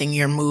manifesting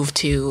your move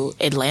to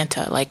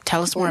Atlanta. Like,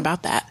 tell us more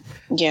about that.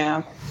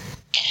 Yeah.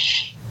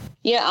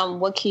 Yeah,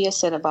 what Kia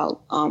said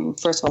about,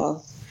 first of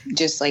all,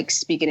 just like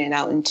speaking it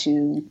out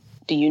into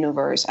the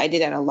universe. I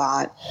did that a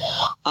lot.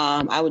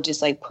 I would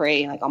just like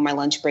pray like on my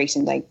lunch breaks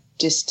and like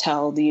just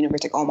tell the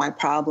universe like all my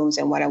problems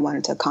and what I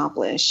wanted to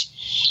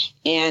accomplish.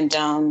 And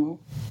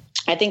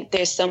I think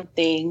there's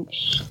something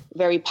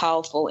very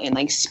powerful in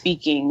like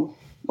speaking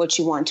what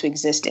you want to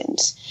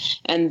existence.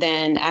 And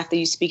then after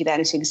you speak that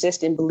into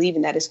existence,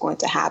 believing that it's going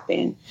to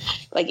happen.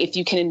 Like if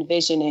you can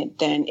envision it,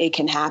 then it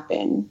can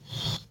happen.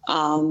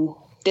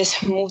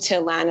 This move to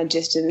Atlanta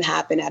just didn't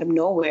happen out of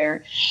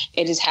nowhere.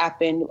 It just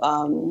happened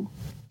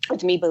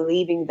with me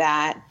believing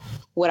that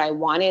what I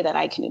wanted, that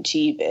I can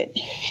achieve it.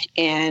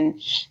 And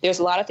there's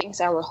a lot of things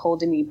that were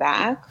holding me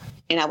back.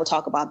 And I will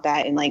talk about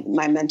that in like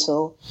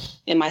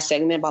in my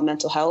segment about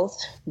mental health.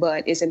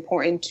 But it's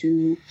important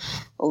to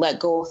let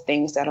go of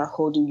things that are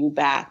holding you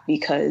back,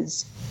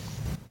 because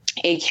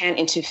it can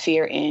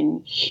interfere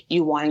in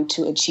you wanting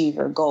to achieve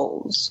your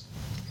goals.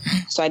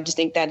 So I just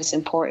think that it's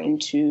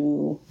important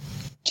to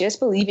just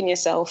believe in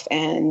yourself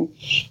and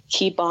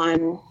keep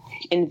on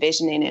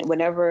envisioning it.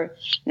 Whenever,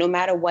 no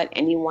matter what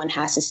anyone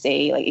has to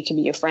say, like it can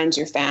be your friends,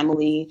 your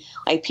family,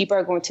 like people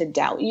are going to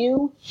doubt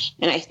you.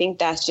 And I think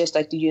that's just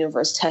like the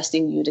universe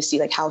testing you to see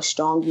like how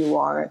strong you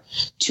are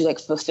to like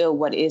fulfill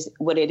what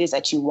it is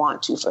that you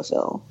want to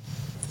fulfill.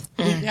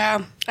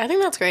 Yeah, I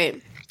think that's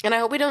great. And I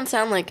hope we don't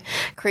sound like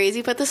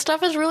crazy, but this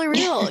stuff is really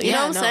real. You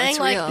know what I'm saying? It's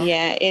like, real.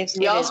 Yeah,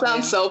 y'all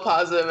sound so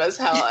positive as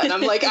hell, and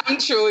I'm like, I'm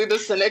truly the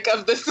cynic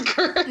of this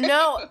group.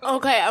 no,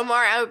 okay,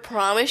 Amar, I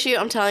promise you,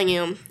 I'm telling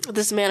you,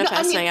 this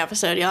manifesting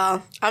episode,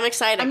 y'all. I'm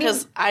excited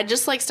because I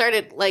just like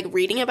started like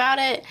reading about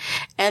it,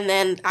 and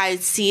then I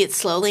see it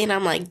slowly, and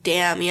I'm like,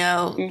 damn,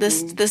 yo,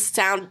 this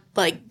sound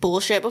like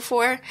bullshit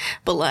before,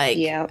 but like,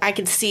 I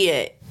can see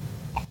it.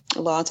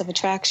 Laws of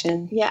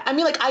attraction. Yeah, I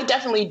mean, like, I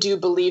definitely do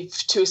believe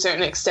to a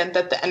certain extent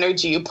that the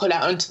energy you put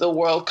out into the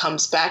world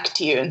comes back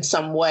to you in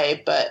some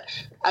way. But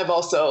I've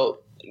also,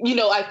 you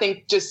know, I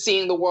think just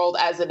seeing the world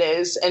as it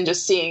is and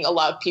just seeing a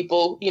lot of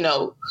people, you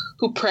know,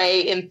 who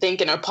pray and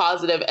think and are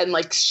positive and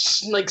like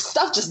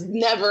stuff just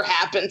never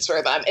happens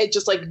for them. It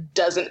just like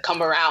doesn't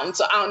come around.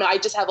 So I don't know. I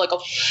just have like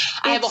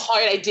I have a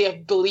hard idea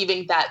of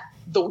believing that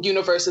the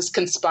universe is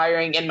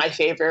conspiring in my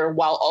favor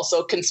while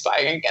also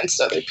conspiring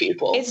against other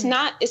people. It's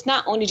not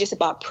only just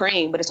about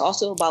praying, but it's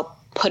also about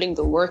putting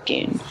the work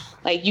in.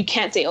 Like you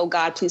can't say, oh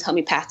God, please help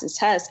me pass this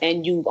test.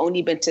 And you've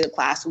only been to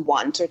class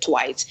once or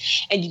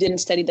twice and you didn't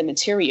study the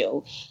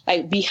material.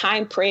 Like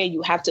behind prayer,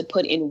 you have to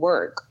put in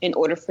work in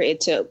order for it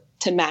to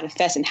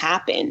manifest and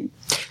happen.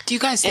 Do you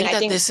guys think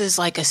that this is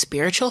like a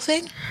spiritual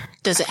thing?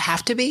 Does it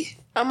have to be?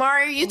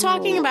 Amari, are you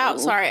talking about,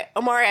 sorry,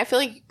 Amari, I feel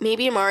like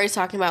maybe Amari's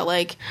talking about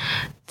like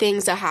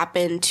things that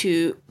happen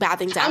to, bad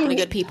things that happen to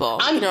good people.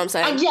 You know what I'm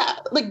saying? Yeah,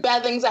 like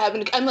bad things that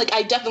happen. I'm like,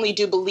 I definitely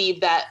do believe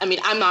that. I mean,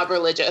 I'm not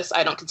religious.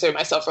 I don't consider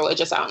myself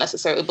religious. I don't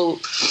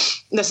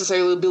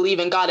necessarily believe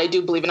in God. I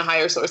do believe in a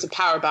higher source of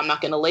power, but I'm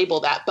not going to label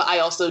that. But I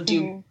also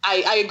do,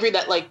 I agree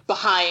that like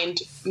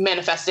behind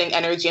manifesting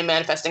energy and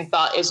manifesting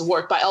thought is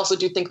work. But I also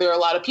do think there are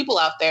a lot of people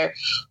out there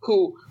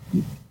who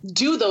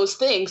do those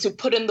things, who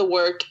put in the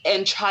work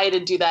and try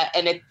to do that,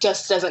 and it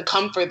just doesn't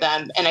come for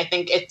them. And I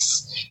think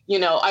it's, you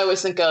know, I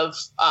always think of,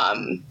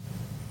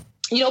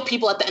 you know,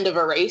 people at the end of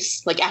a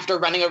race, like after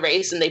running a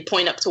race and they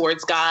point up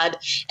towards God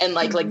and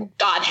like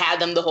God had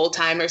them the whole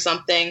time or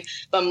something.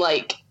 But I'm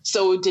like,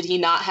 so did he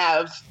not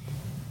have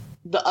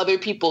the other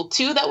people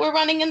too that were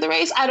running in the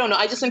race? I don't know.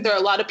 I just think there are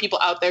a lot of people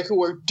out there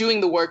who are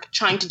doing the work,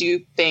 trying to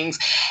do things,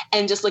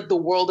 and just like the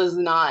world is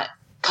not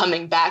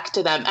coming back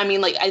to them. I mean,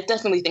 like, I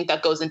definitely think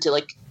that goes into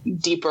like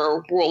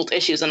deeper world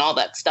issues and all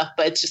that stuff,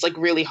 but it's just like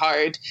really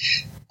hard.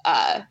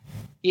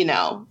 You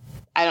know,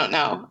 I don't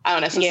know. I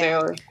don't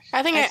necessarily. Yeah.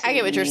 I think I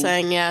get what you're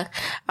saying. Yeah.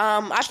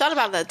 I've thought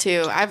about that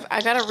too.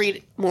 I got to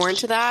read more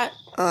into that.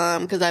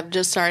 Because I've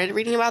just started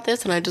reading about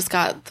this, and I just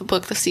got the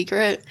book The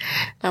Secret.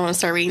 I want to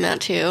start reading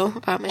that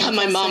too.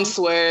 My mom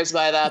swears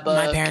by that book.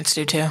 My parents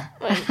do too.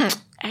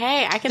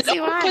 Hey, I can see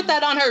why. Put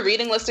that on her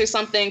reading list or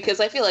something, because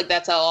I feel like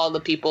that's how all the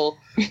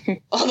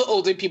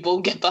older people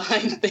get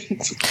behind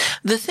things.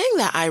 The thing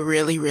that I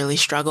really, really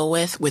struggle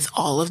with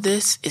all of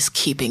this is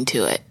keeping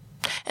to it.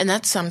 And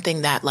that's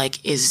something that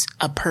like is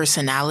a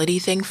personality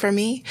thing for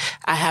me.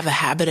 I have a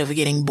habit of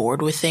getting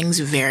bored with things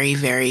very,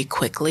 very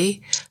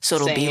quickly. So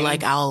it'll be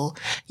like, I'll,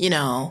 you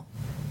know,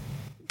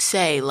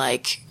 say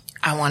like,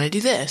 I want to do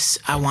this.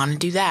 I want to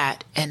do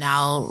that. And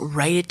I'll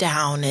write it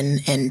down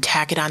and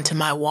tack it onto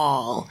my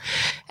wall.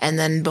 And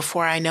then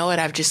before I know it,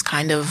 I've just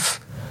kind of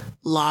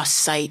lost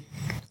sight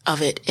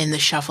of it in the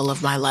shuffle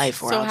of my life.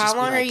 So how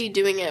long are you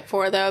doing it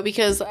for though?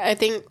 Because I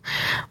think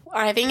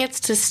it's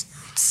just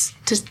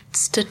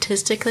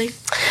statistically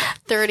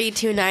 30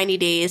 to 90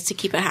 days to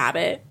keep a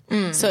habit.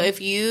 So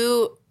if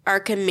you are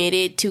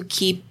committed to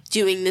keep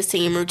doing the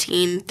same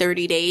routine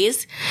 30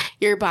 days,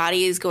 your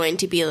body is going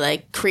to be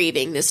like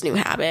craving this new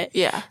habit.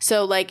 Yeah.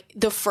 So like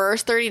the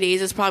first 30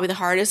 days is probably the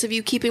hardest of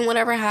you keeping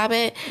whatever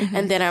habit.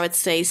 And then I would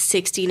say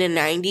 60 to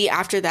 90.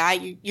 After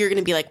that, you're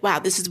going to be like, wow,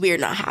 this is weird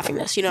not having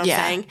this. You know what I'm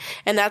saying?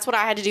 And that's what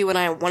I had to do when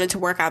I wanted to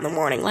work out in the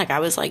morning. Like I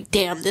was like,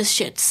 damn, this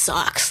shit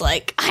sucks.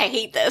 Like I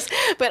hate this.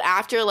 But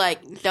after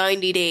like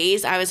 90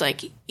 days, I was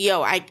like,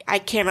 yo, I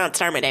cannot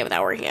start my day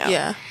without working out.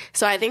 Yeah.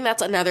 So I think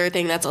that's another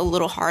thing that's a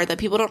little hard that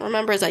people don't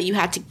remember is that you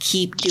have to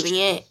keep doing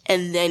it,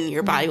 and then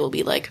your body will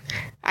be like,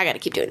 I got to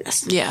keep doing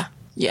this. Yeah.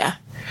 Yeah.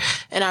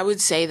 And I would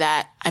say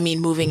that, I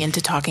mean, moving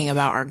into talking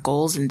about our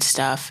goals and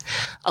stuff,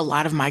 a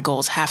lot of my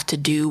goals have to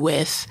do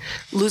with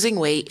losing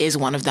weight is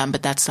one of them,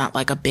 but that's not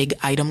like a big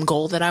item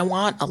goal that I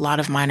want. A lot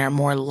of mine are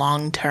more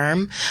long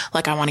term.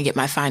 Like I want to get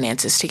my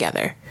finances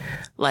together.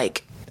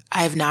 Like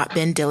I have not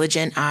been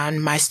diligent on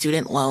my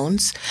student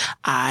loans.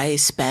 I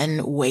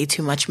spend way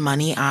too much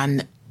money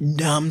on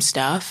dumb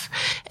stuff,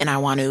 and I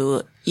want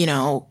to, you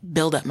know,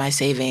 build up my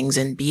savings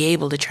and be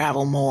able to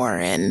travel more.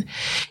 And,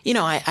 you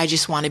know, I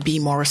just want to be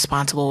more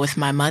responsible with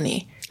my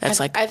money. That's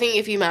like, I think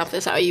if you map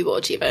this out, you will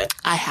achieve it.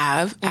 I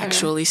have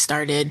actually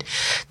started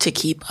to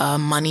keep a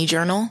money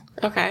journal.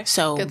 Okay.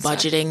 So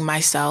budgeting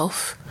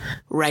myself,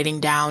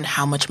 writing down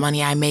how much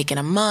money I make in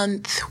a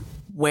month,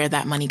 where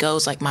that money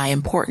goes, like my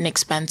important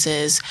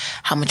expenses,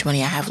 how much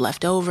money I have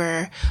left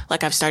over.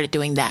 Like I've started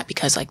doing that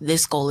because like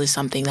this goal is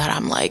something that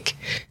I'm like,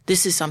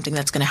 this is something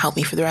that's going to help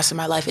me for the rest of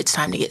my life. It's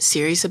time to get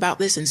serious about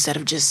this instead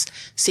of just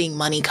seeing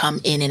money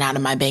come in and out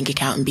of my bank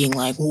account and being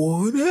like,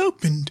 what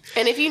happened?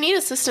 And if you need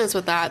assistance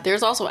with that,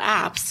 there's also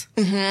apps,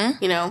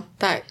 you know,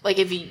 that like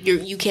if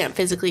you can't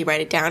physically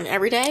write it down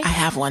every day. I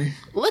have one.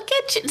 Look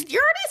at you.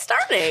 You're already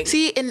starting.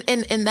 See,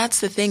 and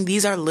that's the thing.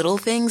 These are little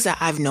things that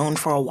I've known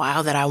for a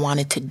while that I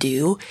wanted to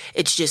do.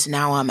 It's just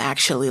now I'm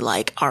actually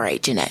like, all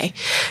right, Janae,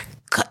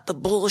 cut the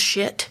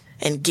bullshit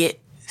and get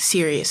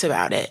serious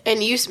about it.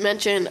 And you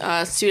mentioned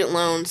student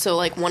loans. So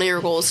like one of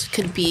your goals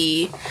could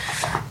be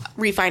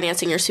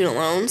refinancing your student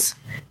loans.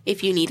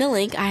 If you need a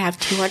link, I have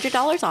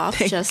 $200 off.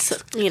 Thanks.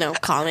 Just, you know,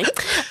 call me.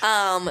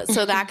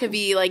 So that could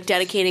be like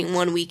dedicating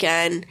one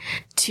weekend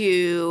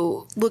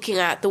to looking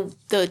at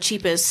the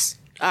cheapest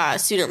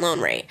student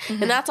loan rate.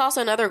 And that's also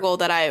another goal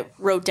that I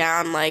wrote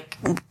down, like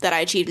that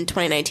I achieved in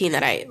 2019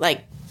 that I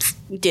like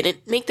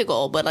didn't make the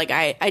goal, but like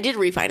I did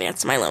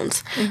refinance my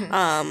loans.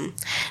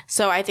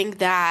 So I think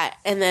that,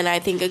 and then I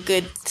think a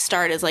good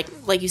start is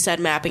like you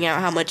said, mapping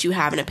out how much you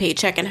have in a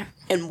paycheck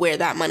and where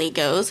that money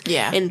goes.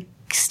 Yeah. And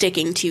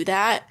sticking to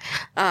that.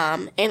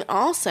 And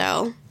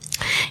also,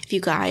 if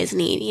you guys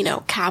need, you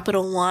know,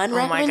 Capital One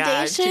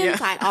recommendations,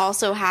 I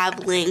also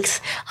have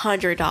links,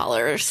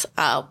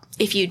 $100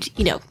 if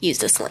you know, use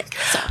this link.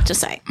 So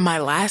just saying. My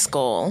last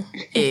goal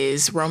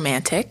is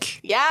romantic.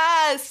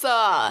 Yes!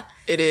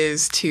 It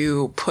is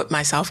to put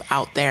myself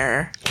out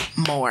there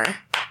more.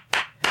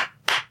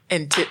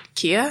 And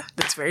Kia,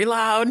 that's very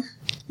loud.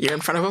 You're in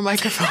front of a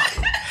microphone.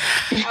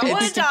 I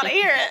wanted y'all to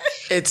hear it.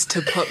 It's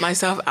to put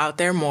myself out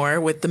there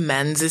more with the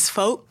men's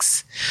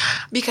folks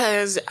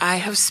because I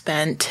have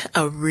spent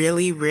a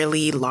really,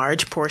 really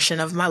large portion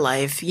of my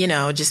life, you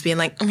know, just being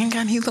like, oh my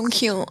God, he's so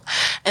cute.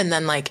 And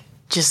then like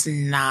just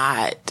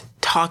not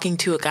talking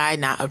to a guy,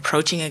 not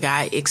approaching a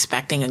guy,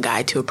 expecting a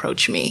guy to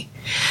approach me.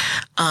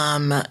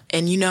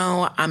 And you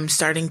know, I'm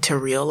starting to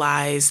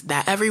realize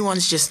that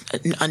everyone's just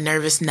a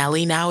nervous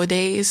Nelly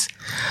nowadays.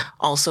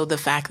 Also the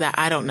fact that,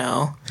 I don't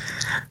know,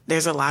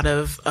 there's a lot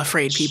of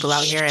afraid people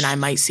out here and I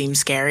might seem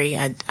scary.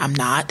 I'm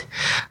not.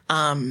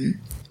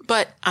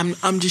 But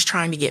I'm just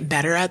trying to get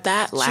better at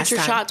that. Shoot your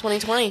shot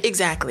 2020.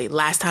 Exactly.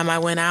 Last time I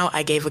went out,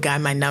 I gave a guy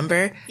my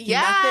number.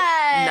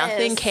 Yes.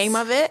 Nothing came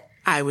of it.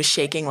 I was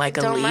shaking like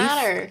a leaf. Don't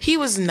matter. He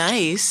was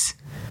nice,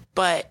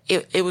 but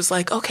it was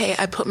like, okay,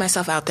 I put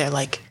myself out there.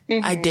 Like,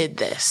 I did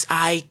this.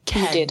 I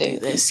can do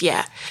this.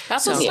 Yeah.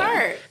 That's a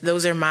start.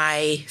 Those are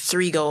my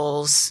 3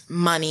 goals: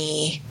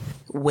 money,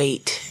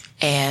 weight,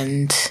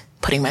 and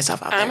putting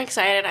myself out there. I'm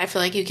excited. I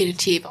feel like you can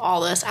achieve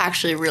all this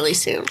actually really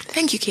soon.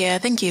 Thank you, Kia.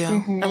 Thank you.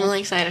 I'm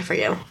really excited for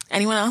you.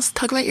 Anyone else?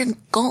 Talk about your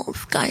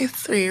goals,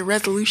 guys, or your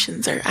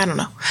resolutions, or I don't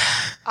know.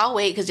 I'll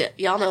wait because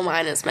y'all know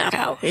mine is mapped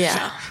out.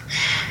 Yeah. So.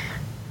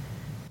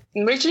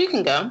 Rachel, you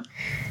can go.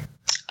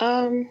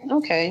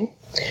 Okay.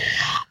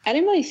 I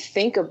didn't really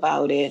think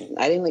about it.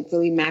 I didn't like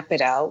really map it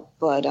out,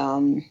 but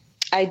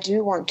I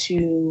do want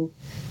to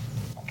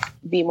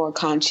be more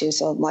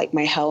conscious of like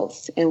my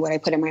health and what I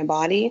put in my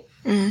body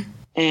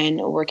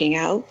and working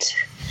out.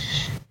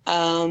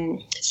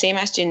 Same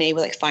as Janae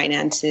with like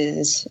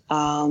finances,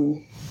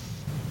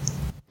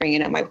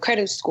 bringing up my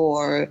credit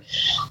score,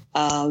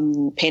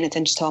 paying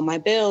attention to all my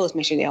bills,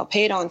 make sure they all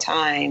paid on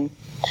time,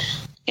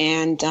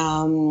 and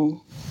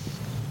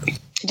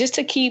just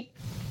to keep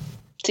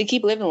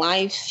living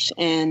life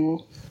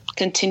and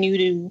continue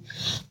to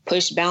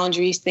push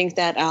boundaries, things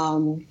that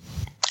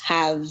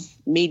have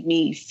made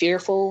me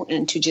fearful,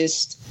 and to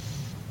just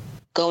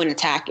go and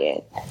attack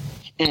it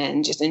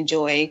and just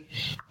enjoy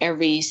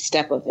every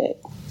step of it.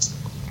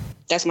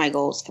 That's my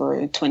goals for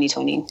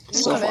 2020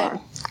 so far.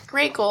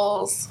 Great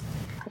goals.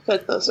 I feel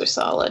like those are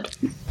solid.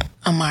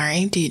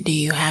 Amari, do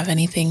you have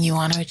anything you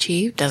want to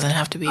achieve? Doesn't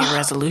have to be a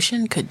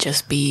resolution. Could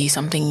just be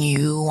something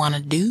you want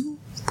to do.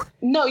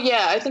 No,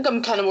 yeah, I think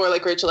I'm kind of more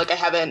like Rachel. Like I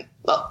haven't,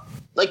 well,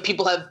 like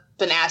people have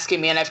been asking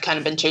me and I've kind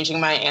of been changing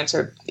my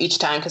answer each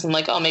time because I'm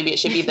like, oh, maybe it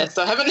should be this.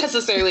 So I haven't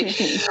necessarily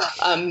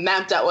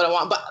mapped out what I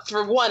want. But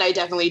for one, I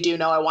definitely do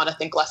know I want to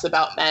think less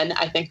about men.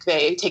 I think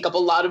they take up a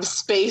lot of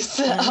space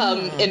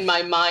in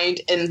my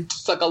mind and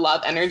suck a lot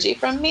of energy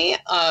from me.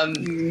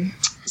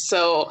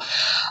 So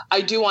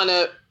I do want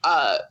to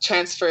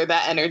transfer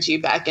that energy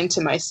back into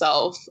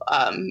myself.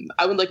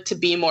 I would like to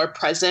be more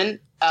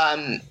present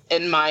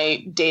in my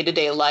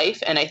day-to-day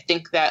life. And I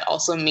think that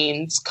also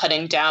means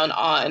cutting down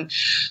on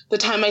the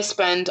time I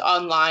spend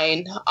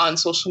online, on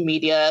social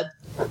media,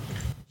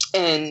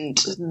 and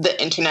the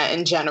internet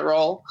in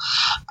general.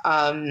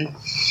 And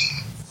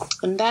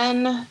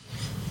then,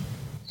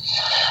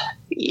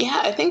 yeah,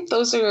 I think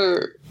those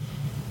are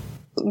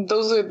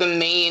the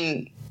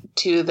main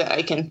 2 that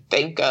I can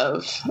think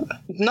of.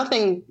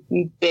 Nothing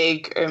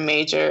big or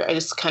major. I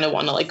just kind of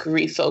want to like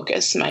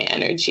refocus my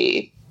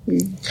energy.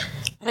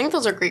 I think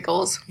those are great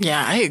goals.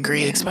 Yeah, I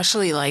agree. Yeah.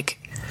 Especially like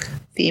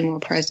being more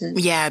present.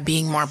 Yeah,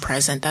 being more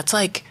present. That's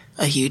like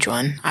a huge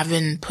one. I've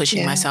been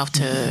pushing myself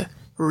to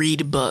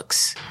read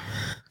books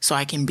so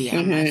I can be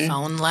on my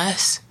phone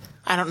less.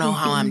 I don't know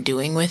how I'm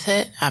doing with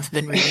it. I've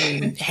been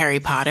reading Harry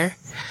Potter.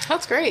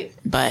 That's great.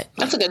 But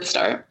that's a good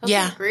start.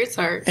 That's a great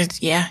start.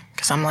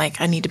 Because I'm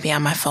like, I need to be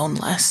on my phone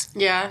less.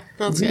 Yeah,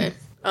 that's good.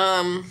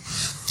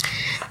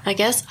 I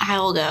guess I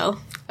will go.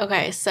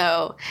 Okay,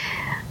 so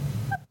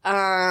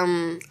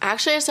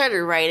actually I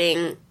started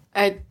writing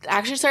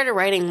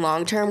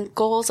long-term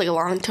goals, like a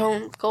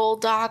long-term goal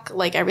doc,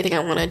 like everything I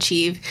want to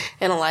achieve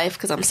in a life,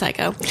 because I'm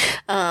psycho.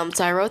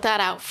 So I wrote that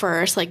out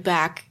first, like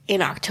back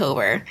in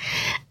October.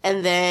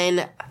 And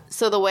then,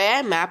 so the way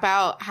I map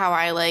out how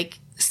I like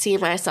see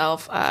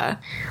myself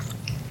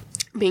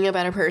being a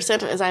better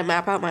person is I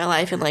map out my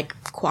life in like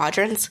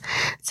quadrants.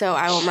 So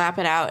I will map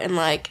it out in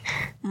like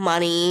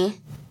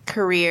money,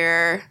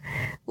 career,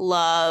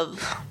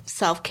 love,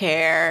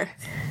 self-care,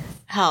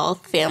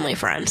 health, family,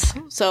 friends.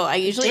 So I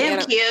usually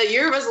Kia,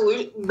 your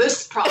resolution.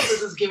 This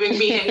process is giving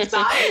me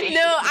anxiety.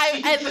 No,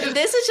 I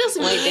this is just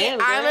me.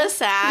 I'm a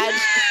Sag,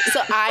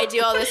 so I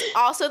do all this.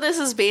 Also, this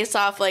is based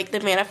off like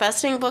the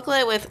manifesting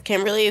booklet with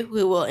Kimberly,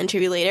 who we'll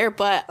interview later.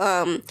 But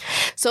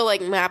so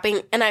like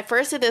mapping, and I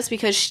first did this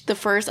because the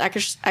first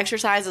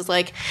exercise is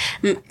like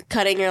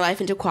cutting your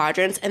life into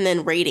quadrants and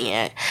then rating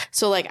it.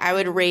 So like I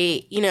would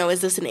rate, is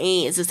this an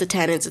 8? Is this a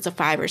 10? Is this a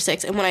 5 or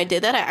 6? And when I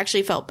did that, I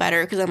actually felt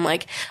better because I'm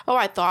like, oh,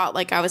 I thought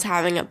like I was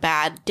having a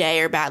bad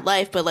day or bad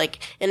life, but like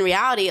in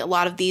reality, a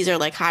lot of these are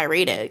like high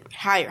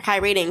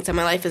ratings, and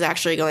my life is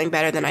actually going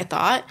better than I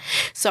thought.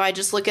 So I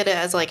just look at it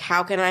as like,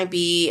 how can I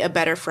be a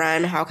better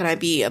friend? How can I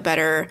be a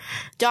better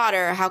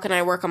daughter? How can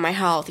I work on my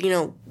health?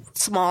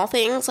 Small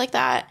things like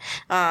that,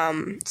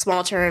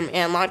 small term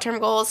and long term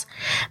goals.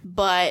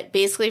 But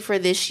basically for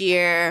this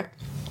year,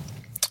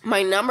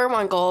 my number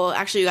one goal,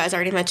 actually you guys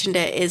already mentioned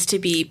it, is to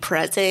be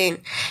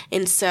present.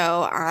 And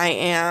so I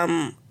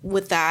am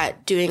with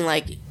that doing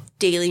like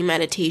daily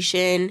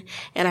meditation,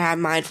 and I have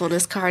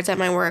mindfulness cards at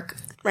my work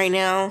right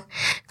now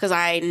because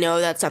I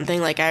know that's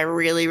something like I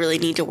really, really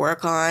need to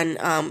work on.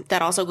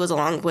 That also goes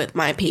along with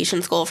my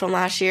patience goal from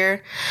last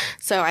year.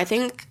 So I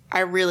think I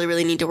really,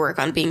 really need to work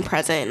on being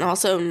present and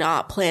also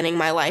not planning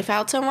my life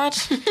out so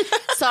much.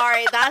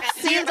 Sorry, that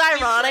seems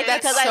ironic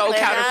because so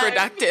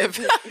counterproductive.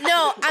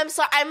 No, I'm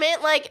sorry. I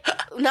meant like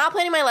not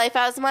planning my life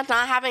out as much,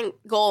 not having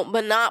goal,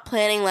 but not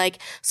planning like.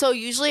 So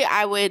usually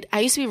I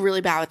used to be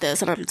really bad with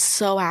this, and I'm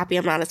so happy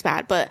I'm not as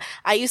bad. But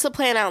I used to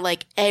plan out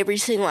like every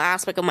single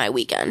aspect of my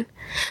weekend.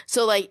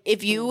 So like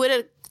if you would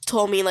have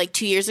told me like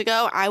 2 years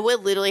ago, I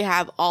would literally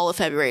have all of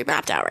February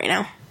mapped out right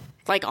now.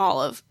 Like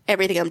all of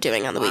everything I'm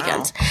doing on the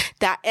weekends.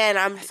 I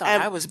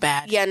thought I was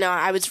bad. Yeah, no,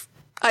 I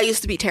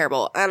used to be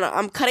terrible, and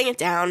I'm cutting it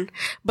down,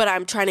 but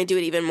I'm trying to do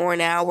it even more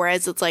now.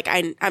 Whereas it's like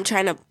I'm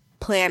trying to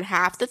plan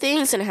half the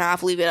things and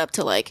half leave it up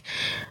to like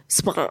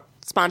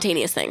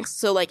spontaneous things.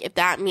 So like if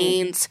that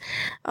means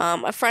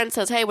a friend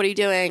says, "Hey, what are you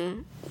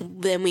doing?"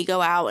 then we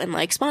go out and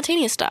like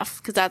spontaneous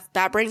stuff because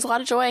that brings a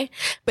lot of joy.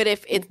 But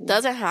if it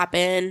doesn't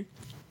happen.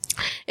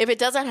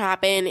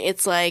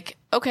 It's like,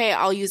 okay,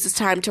 I'll use this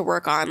time to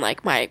work on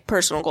like my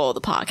personal goal of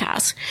the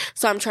podcast.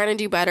 So I'm trying to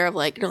do better of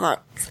like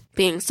not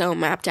being so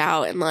mapped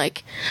out and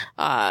like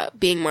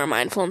being more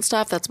mindful and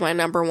stuff. That's my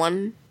number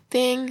one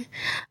thing.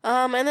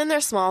 And then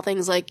there's small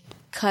things like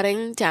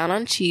cutting down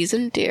on cheese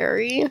and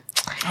dairy.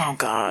 Oh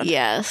God.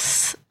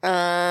 Yes.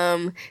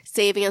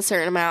 Saving a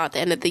certain amount at the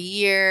end of the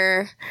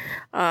year.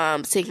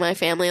 Seeing my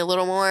family a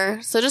little more.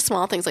 So just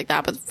small things like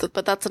that.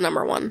 But that's the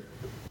number one.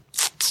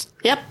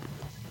 Yep.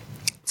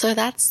 So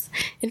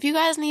if you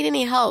guys need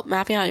any help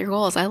mapping out your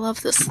goals, I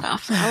love this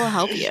stuff. I will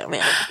help you,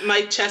 man.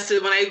 My chest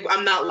is,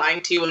 I'm not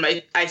lying to you when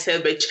I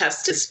said my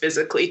chest is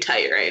physically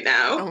tight right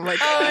now. Oh my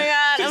God. Oh my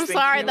God. I'm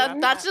sorry.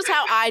 That's just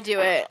how I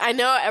do it. I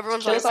know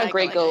everyone's Those are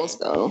great goals,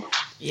 though.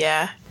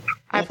 Yeah.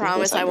 I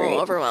promise I won't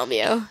overwhelm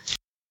you.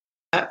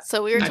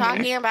 So we were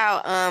talking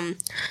about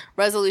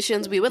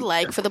resolutions we would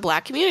like for the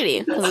Black community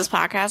because this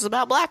podcast is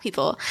about Black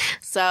people.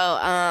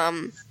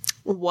 So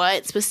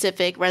what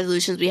specific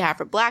resolutions we have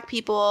for Black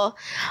people.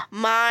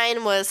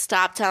 Mine was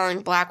stop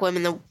telling Black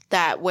women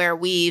that wear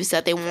weaves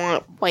that they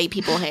want white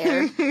people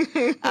hair.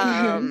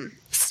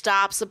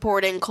 Stop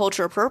supporting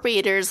cultural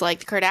appropriators like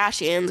the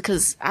Kardashians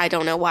because I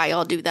don't know why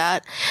y'all do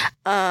that.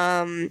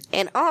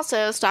 And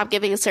also stop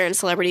giving certain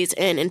celebrities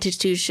and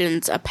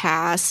institutions a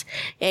pass,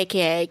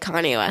 aka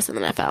Kanye West and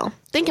the NFL.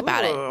 Think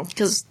about it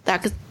because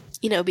that could,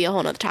 be a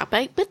whole nother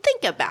topic, but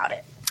think about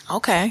it.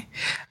 Okay.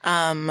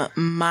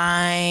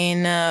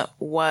 Mine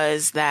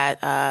was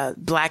that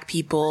Black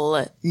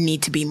people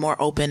need to be more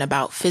open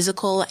about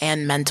physical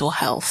and mental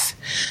health.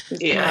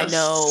 Yes. I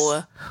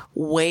know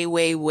way,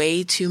 way,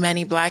 way too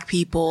many Black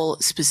people,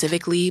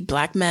 specifically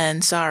Black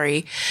men,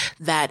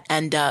 that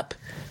end up,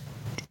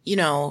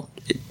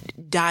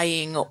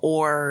 dying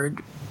or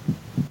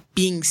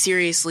being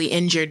seriously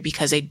injured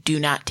because they do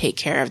not take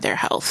care of their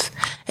health.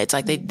 It's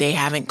like they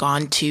haven't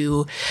gone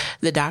to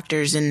the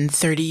doctors in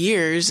 30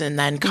 years and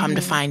then come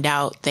to find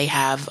out they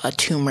have a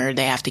tumor.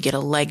 They have to get a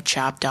leg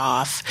chopped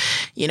off.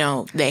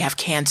 They have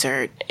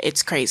cancer.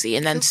 It's crazy.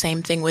 And then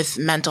same thing with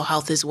mental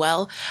health as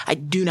well. I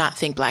do not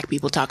think Black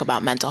people talk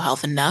about mental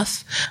health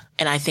enough.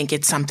 And I think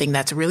it's something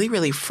that's really,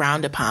 really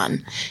frowned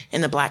upon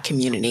in the Black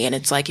community. And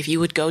it's like, if you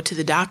would go to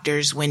the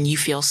doctors when you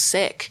feel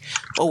sick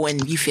or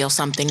when you feel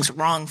something's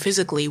wrong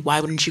physically,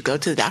 why wouldn't you go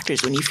to the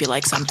doctors when you feel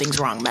like something's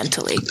wrong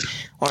mentally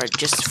or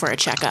just for a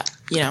checkup,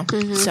 you know?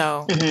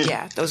 So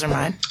yeah, those are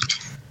mine.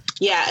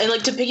 Yeah. And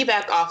like to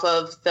piggyback off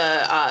of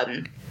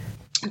the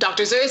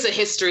doctors, there is a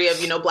history of,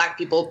 Black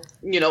people,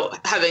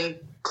 having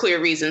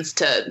clear reasons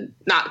to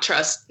not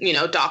trust,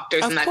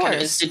 doctors and that kind of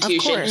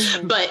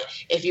institution. But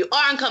if you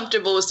are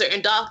uncomfortable with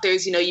certain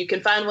doctors, you can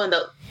find one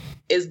that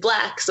is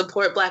Black,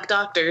 support Black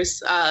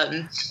doctors.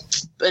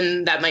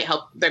 And that might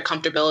help their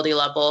comfortability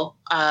level.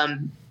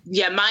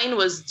 Mine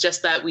was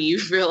just that we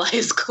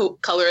realized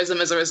colorism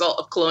as a result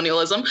of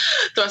colonialism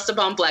thrust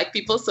upon Black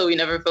people. So we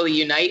never fully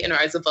unite and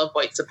rise above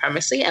white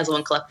supremacy as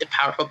one collective,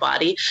 powerful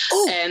body.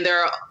 Ooh. And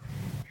there are,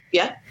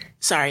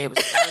 Sorry, I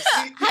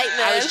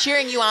was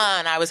cheering you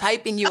on. I was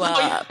hyping you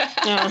up.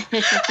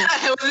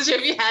 I wasn't sure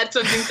if you had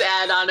something to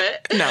add on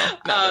it.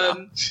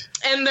 No.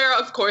 And there are,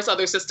 of course,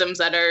 other systems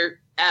that are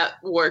at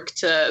work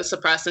to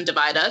suppress and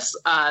divide us.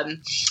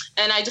 And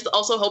I just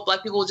also hope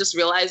Black people will just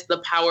realize the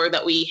power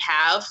that we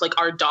have, like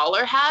our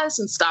dollar has,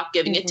 and stop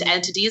giving it to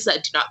entities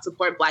that do not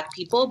support Black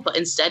people, but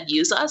instead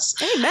use us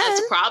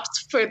as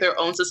props for their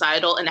own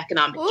societal and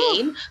economic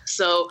gain.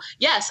 So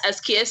yes,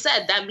 as Kia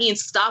said, that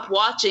means stop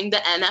watching the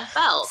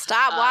NFL.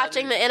 Stop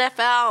watching the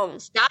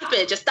NFL. Stop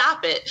it. Just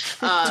stop it.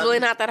 It's really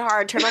not that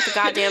hard. Turn off the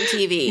goddamn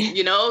TV.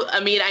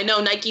 I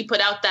know Nike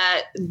put out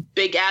that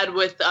big ad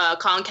with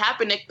Colin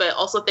Kaepernick, but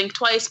also think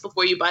twice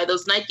before you buy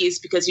those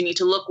Nikes, because you need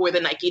to look where the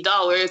Nike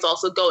dollar is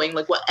also going,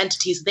 like what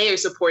entities they are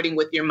supporting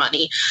with your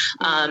money.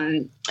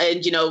 And,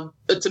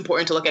 it's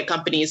important to look at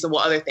companies and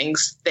what other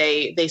things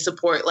they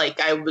support. Like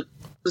I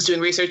was doing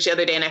research the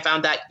other day and I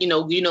found that,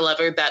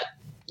 Unilever that,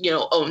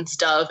 owns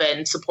Dove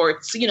and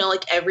supports,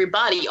 like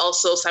everybody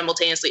also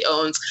simultaneously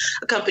owns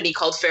a company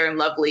called Fair and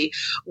Lovely,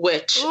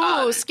 which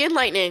Skin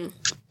Lightening.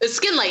 It's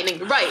Skin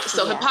Lightening, right?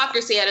 So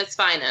hypocrisy at its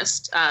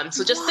finest.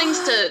 So just things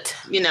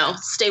to,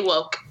 stay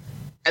woke,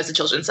 as the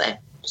children say.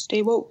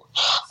 Stay woke.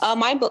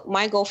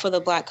 My goal for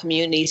the Black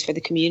community is for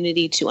the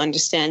community to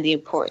understand the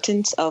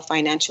importance of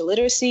financial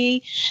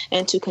literacy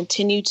and to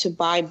continue to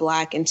buy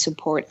Black and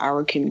support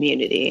our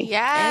community.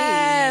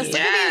 Yes.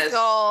 Look at these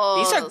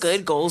goals. These are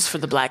good goals for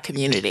the Black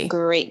community.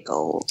 Great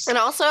goals. And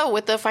also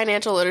with the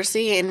financial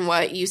literacy and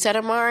what you said,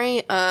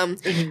 Amari,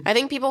 I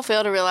think people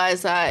fail to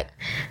realize that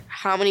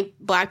how many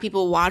Black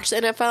people watch the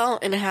NFL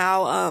and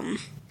how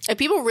if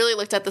people really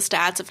looked at the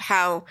stats of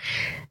how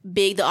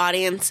big the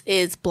audience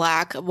is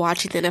Black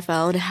watching the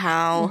NFL and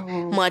how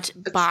much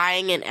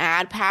buying and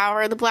ad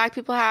power the Black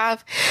people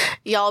have,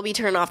 y'all be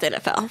turning off the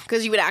NFL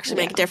because you would actually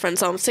make a difference.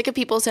 So I'm sick of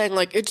people saying,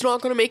 like, it's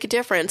not going to make a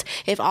difference.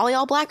 If all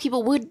y'all Black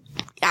people would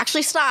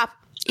actually stop,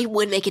 it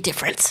would make a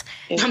difference.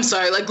 I'm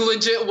sorry, like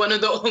legit, one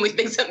of the only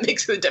things that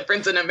makes the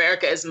difference in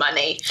America is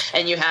money,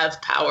 and you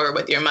have power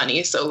with your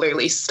money. So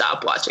literally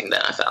stop watching the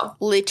NFL.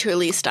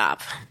 Literally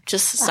stop.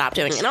 Just stop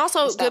doing it. And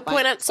also, good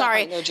point on,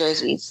 sorry, their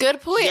jerseys. Good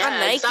point on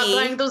Nike. Stop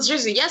buying those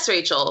jerseys. Yes,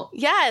 Rachel.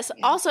 Yes.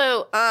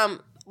 Also,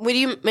 when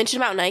you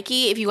mentioned about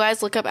Nike, if you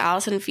guys look up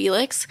Allison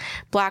Felix,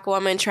 Black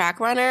woman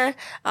track runner,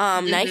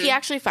 Nike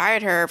actually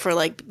fired her for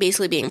like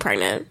basically being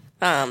pregnant.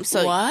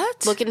 So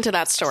what? Look into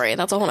that story.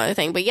 That's a whole other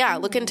thing. But yeah,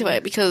 look into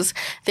it because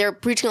they're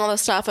preaching all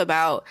this stuff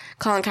about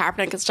Colin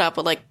Kaepernick and stuff,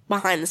 but like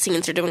behind the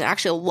scenes, they're doing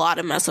actually a lot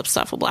of mess up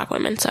stuff with Black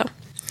women. So,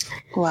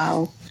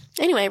 wow.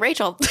 Anyway,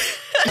 Rachel.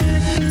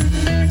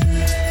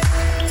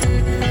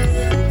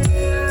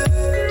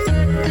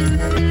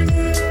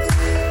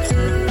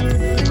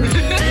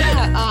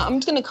 I'm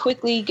just going to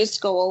quickly just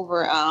go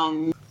over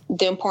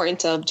the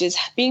importance of just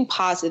being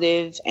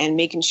positive and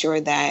making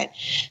sure that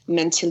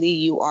mentally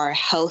you are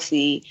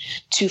healthy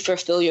to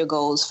fulfill your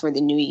goals for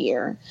the new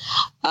year.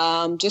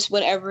 Just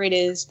whatever it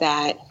is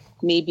that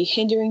may be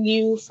hindering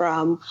you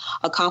from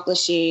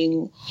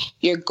accomplishing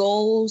your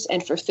goals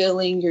and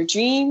fulfilling your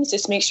dreams,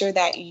 just make sure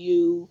that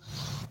you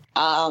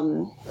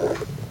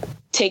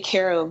take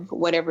care of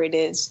whatever it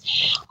is,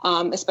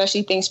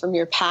 especially things from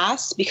your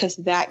past, because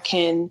that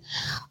can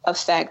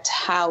affect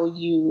how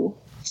you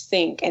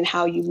think and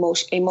how you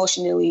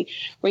emotionally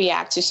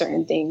react to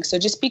certain things. So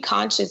just be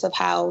conscious of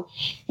how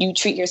you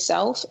treat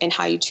yourself and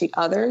how you treat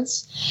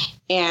others,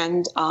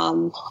 and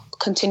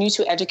continue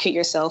to educate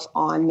yourself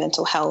on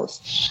mental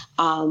health,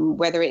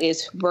 whether it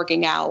is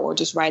working out or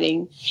just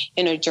writing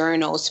in a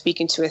journal,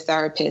 speaking to a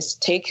therapist.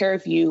 Take care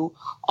of you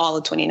all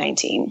of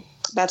 2019.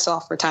 That's all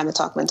for Time to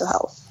Talk Mental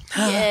Health.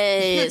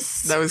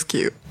 Yes. That was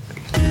cute.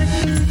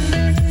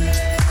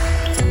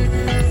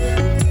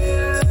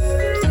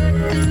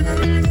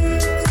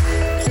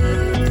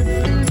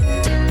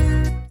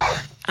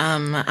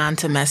 On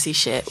to messy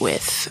shit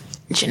with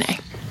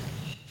Janae.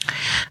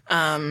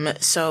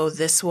 So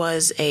this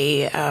was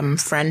a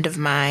friend of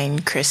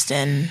mine,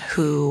 Kristen,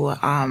 who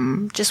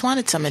just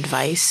wanted some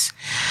advice.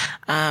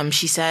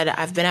 She said,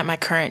 I've been at my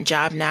current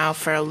job now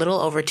for a little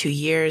over 2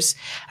 years.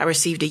 I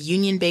received a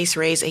union-based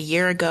raise a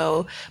year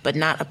ago, but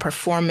not a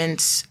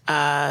performance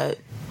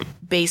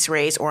base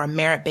raise or a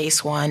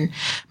merit-based one,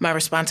 my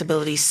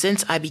responsibilities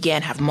since I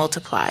began have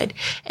multiplied,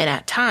 and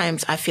at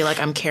times I feel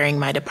like I'm carrying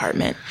my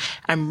department.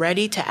 I'm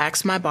ready to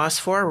ask my boss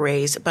for a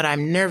raise, but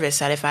I'm nervous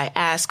that if I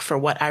ask for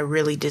what I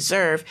really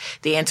deserve,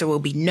 the answer will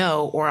be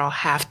no, or I'll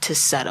have to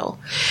settle.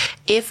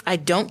 If I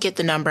don't get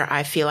the number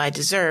I feel I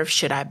deserve,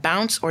 should I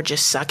bounce or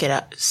just suck it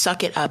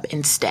up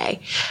and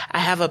stay? I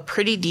have a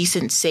pretty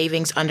decent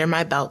savings under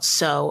my belt,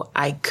 so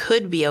I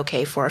could be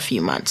okay for a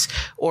few months,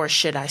 or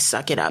should I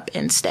suck it up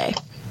and stay?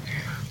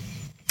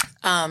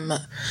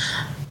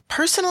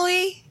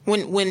 Personally,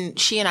 when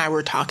she and I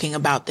were talking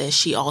about this,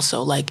 she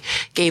also like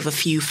gave a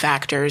few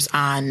factors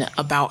on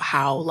about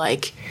how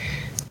like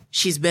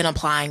she's been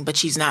applying, but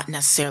she's not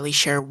necessarily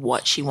sure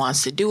what she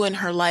wants to do in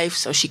her life.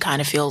 So she kind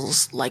of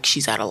feels like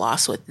she's at a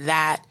loss with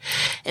that.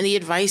 And the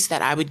advice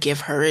that I would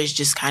give her is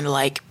just kind of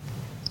like,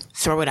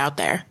 throw it out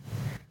there.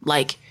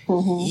 Like,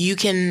 you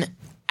can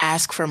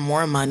ask for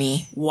more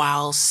money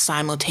while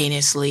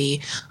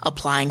simultaneously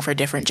applying for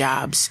different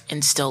jobs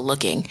and still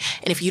looking.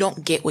 And if you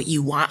don't get what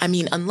you want, I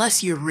mean,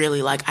 unless you're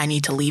really like, I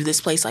need to leave this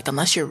place, like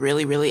unless you're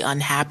really, really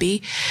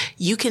unhappy,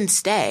 you can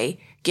stay,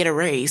 get a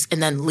raise,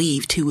 and then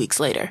leave 2 weeks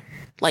later.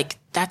 Like,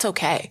 that's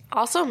okay.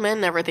 Also, men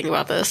never think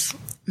about this.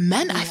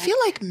 Men, I feel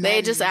like men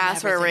They just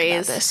ask for a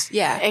raise.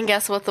 Yeah. And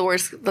guess what the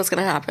worst that's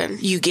going to happen?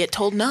 You get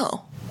told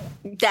no.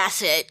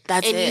 That's it.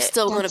 That's and it. you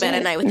still go to bed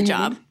at night with a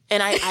job.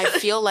 And I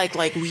feel like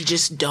we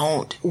just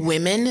don't.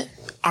 Women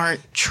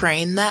aren't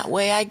trained that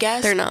way, I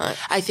guess. They're not.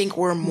 I think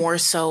we're more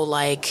so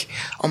like,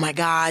 oh my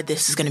God,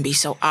 this is going to be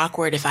so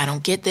awkward if I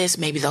don't get this.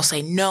 Maybe they'll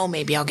say no.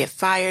 Maybe I'll get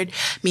fired.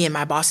 Me and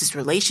my boss's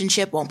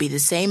relationship won't be the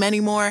same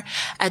anymore.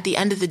 At the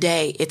end of the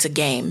day, it's a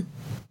game.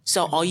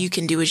 So all you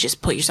can do is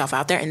just put yourself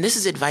out there. And this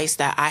is advice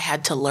that I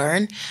had to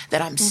learn, that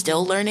I'm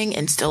still learning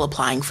and still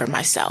applying for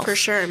myself. For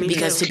sure. Me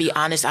because too. to be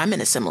honest, I'm in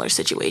a similar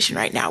situation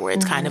right now where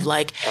it's kind of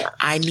like,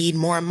 I need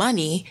more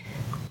money,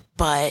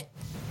 but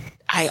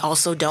I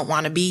also don't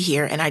want to be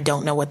here and I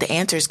don't know what the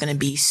answer is going to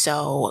be.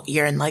 So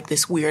you're in like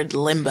this weird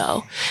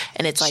limbo.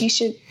 And it's like, She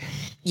should.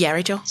 yeah,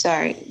 Rachel?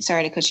 Sorry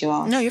to cut you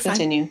off. No, you're fine.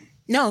 Continue.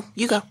 No,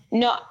 you go.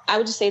 No, I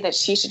would just say that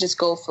she should just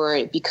go for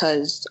it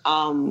because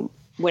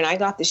when I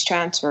got this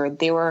transfer,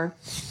 they were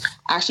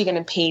actually going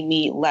to pay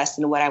me less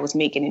than what I was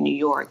making in New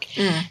York.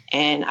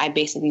 And I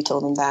basically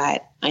told them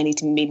that I need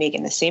to be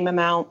making the same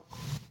amount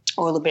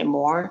or a little bit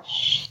more.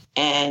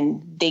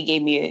 And they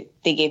gave me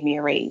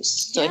a raise.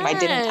 So if I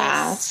didn't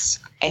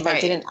ask,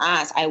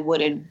 I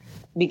would have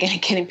be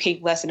getting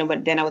paid less than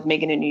I was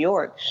making in New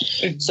York.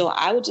 So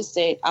I would just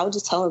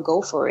tell her,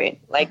 go for it.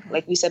 Like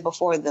we said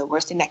before, the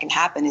worst thing that can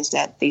happen is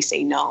that they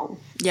say no.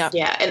 Yeah.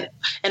 Yeah.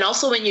 And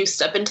also when you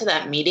step into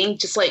that meeting,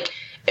 just like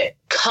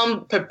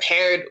come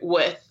prepared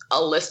with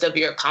a list of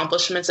your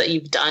accomplishments that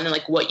you've done and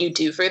like what you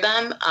do for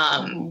them.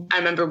 I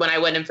remember when I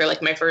went in for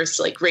like my first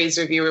like raise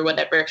review or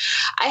whatever,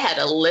 I had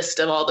a list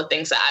of all the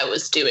things that I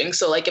was doing.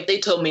 So like if they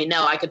told me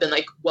no, I could have been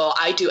like, well,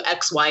 I do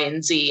X, Y,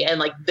 and Z. And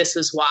like, this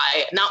is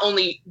why. Not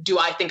only do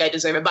I think I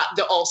deserve it, but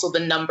they're also the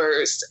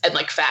numbers and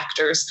like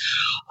factors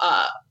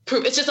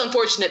prove. It's just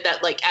unfortunate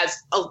that like as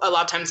a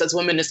lot of times as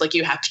women, it's like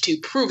you have to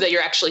prove that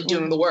you're actually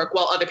doing the work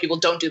while other people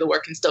don't do the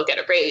work and still get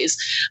a raise.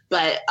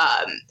 But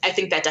I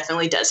think that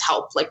definitely does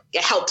help. Like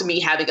it helped me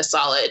having a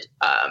solid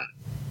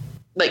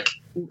like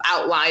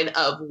outline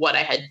of what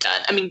I had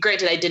done. I mean,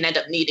 granted, I didn't end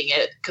up needing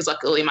it because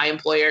luckily my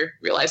employer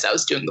realized I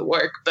was doing the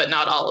work, but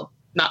not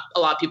a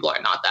lot of people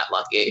are not that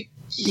lucky.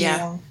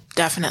 Yeah.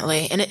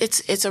 Definitely. And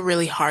it's a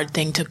really hard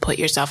thing to put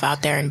yourself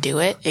out there and do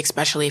it,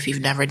 especially if you've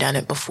never done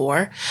it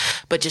before.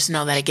 But just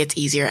know that it gets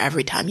easier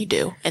every time you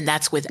do. And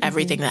that's with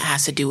everything that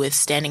has to do with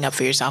standing up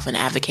for yourself and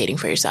advocating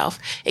for yourself.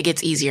 It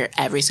gets easier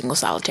every single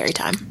solitary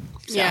time.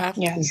 So. Yeah.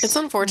 Yes. It's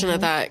unfortunate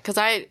that, because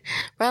I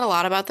read a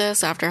lot about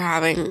this after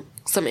having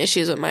some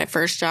issues with my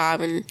first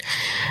job and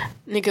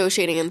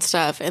negotiating and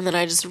stuff. And then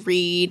I just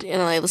read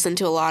and I listen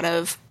to a lot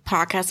of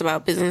podcasts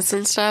about business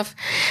and stuff,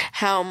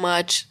 how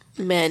much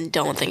men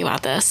don't think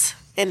about this.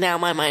 And now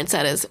my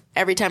mindset is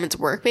every time it's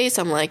work based,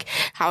 I'm like,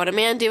 how would a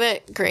man do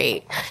it?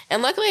 Great.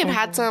 And luckily I've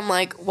had some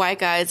like white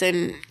guys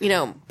in,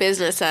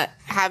 business that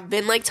have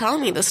been like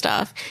telling me this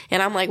stuff.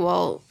 And I'm like,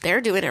 well,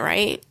 they're doing it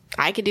right.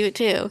 I could do it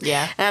too.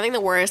 Yeah. And I think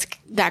the worst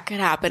that could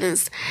happen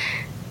is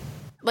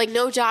like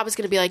no job is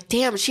going to be like,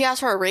 damn, she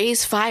asked for a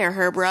raise, fire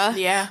her, bruh.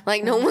 Yeah.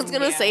 Like no one's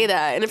going to say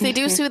that. And if they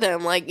do sue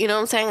them, like, you know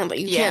what I'm saying? Like,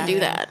 you can't do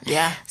that.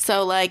 Yeah.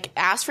 So like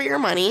ask for your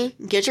money,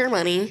 get your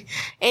money.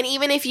 And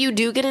even if you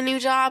do get a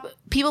new job,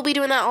 people be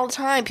doing that all the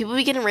time. People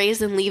be getting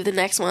raised and leave the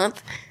next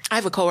month. I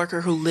have a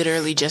coworker who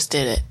literally just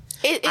did it.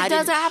 It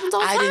does. It happens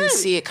all the time. I didn't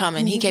see it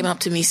coming. He came up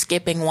to me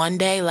skipping one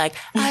day like,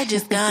 I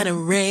just got a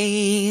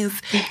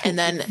raise. And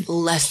then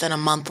less than a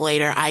month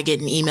later, I get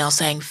an email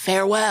saying,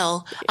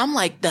 farewell. I'm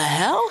like, the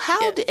hell?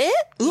 How did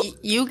it?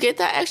 You get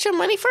that extra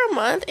money for a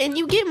month and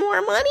you get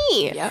more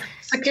money. Yeah.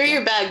 Secure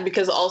your bag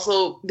because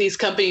also these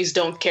companies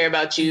don't care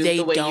about you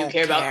the way you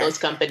care about those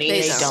companies.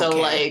 They don't so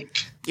care.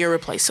 like You're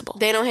replaceable.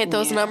 They don't hit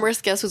those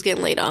numbers. Guess who's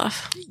getting laid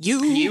off?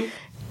 You.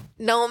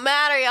 No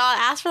matter, y'all.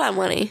 Ask for that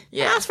money.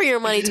 Yeah. Ask for your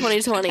money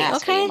 2020.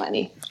 Ask for Okay. your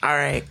money. All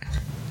right.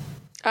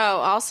 Oh,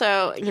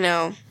 also,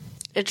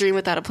 a dream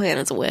without a plan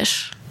is a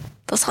wish.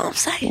 That's all I'm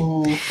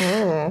saying.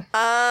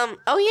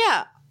 Oh,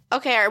 yeah.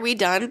 Okay, are we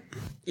done?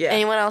 Yeah.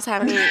 Anyone else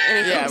have anything?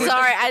 Yeah,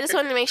 Sorry, I just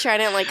wanted to make sure I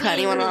didn't cut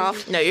anyone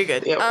off. No, you're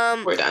good.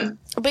 Yeah, we're done.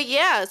 But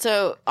yeah,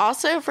 so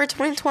also for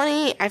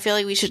 2020, I feel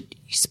like we should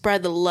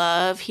spread the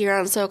love here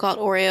on So-Called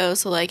Oreo.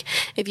 So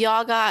if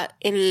y'all got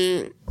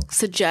any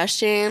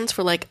suggestions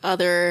for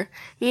other,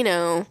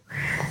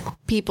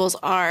 people's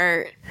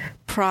art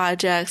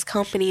projects,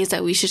 companies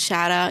that we should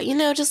shout out,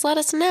 just let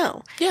us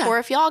know. Yeah. Or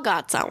if y'all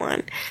got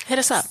someone, hit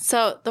us up.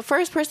 So the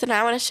first person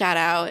I want to shout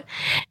out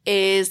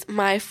is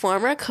my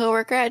former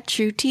coworker at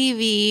True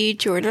TV,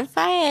 Jordan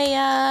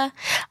Faella.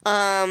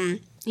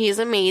 He's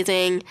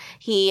amazing.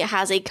 He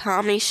has a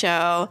comedy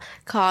show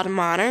called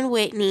Modern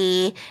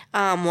Whitney,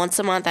 once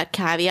a month at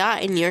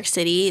Caveat in New York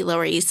City,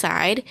 Lower East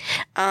Side.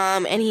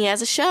 And he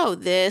has a show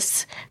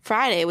this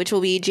Friday, which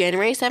will be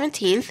January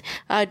 17th.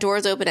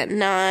 Doors open at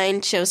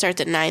 9. Show starts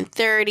at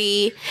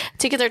 9:30.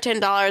 Tickets are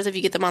 $10 if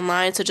you get them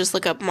online. So just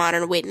look up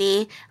Modern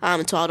Whitney.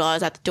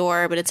 $12 at the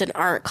door, but it's an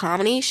art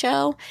comedy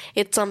show.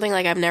 It's something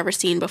I've never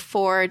seen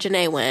before.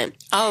 Janae went.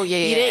 Oh,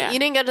 yeah. You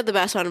didn't go to the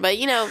best one, but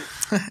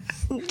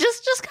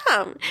just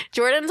come.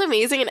 Jordan's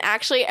amazing, and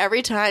actually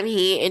every time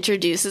he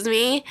introduces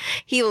me,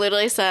 he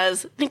literally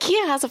says,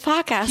 Nakia has a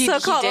podcast,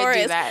 So-Called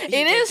Oreo.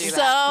 It is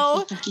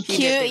so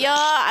cute, y'all.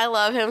 I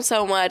love him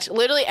so much.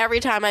 Literally every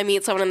time I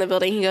meet someone in the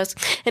building, he goes,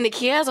 and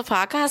Nakia has a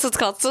podcast, it's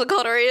called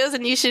So-Called Oreos,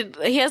 and he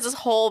has this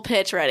whole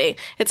pitch ready.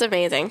 It's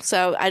amazing.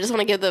 So I just want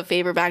to give the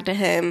favor back to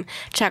him.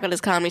 Check out his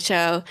comedy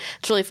show.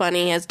 It's really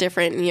funny. He has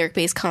different New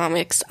York-based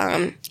comics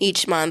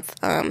each month.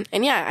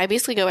 And yeah, I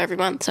basically go every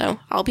month, so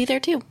I'll be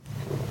there too.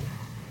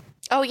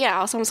 Oh, yeah.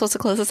 Also, I'm supposed to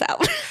close this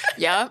out.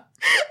 Yep.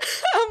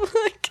 I'm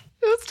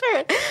whose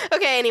turn?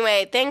 Okay,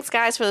 anyway, thanks,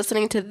 guys, for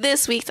listening to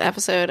this week's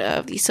episode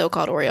of the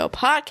So-Called Oreo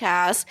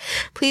podcast.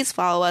 Please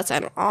follow us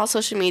on all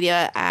social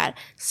media at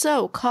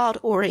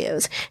So-Called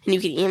Oreos. And you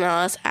can email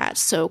us at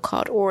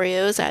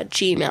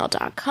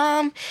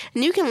SoCalledOreos@gmail.com.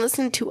 And you can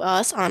listen to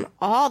us on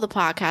all the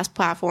podcast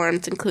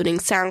platforms, including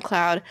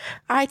SoundCloud,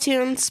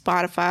 iTunes,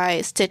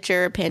 Spotify,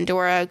 Stitcher,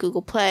 Pandora,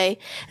 Google Play.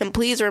 And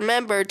please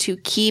remember to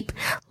keep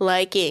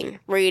liking,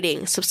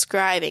 rating,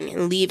 subscribing,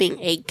 and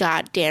leaving a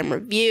goddamn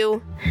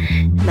review.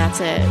 And that's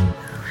it.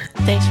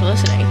 Thanks for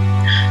listening.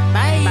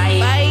 Bye.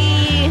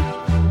 Bye.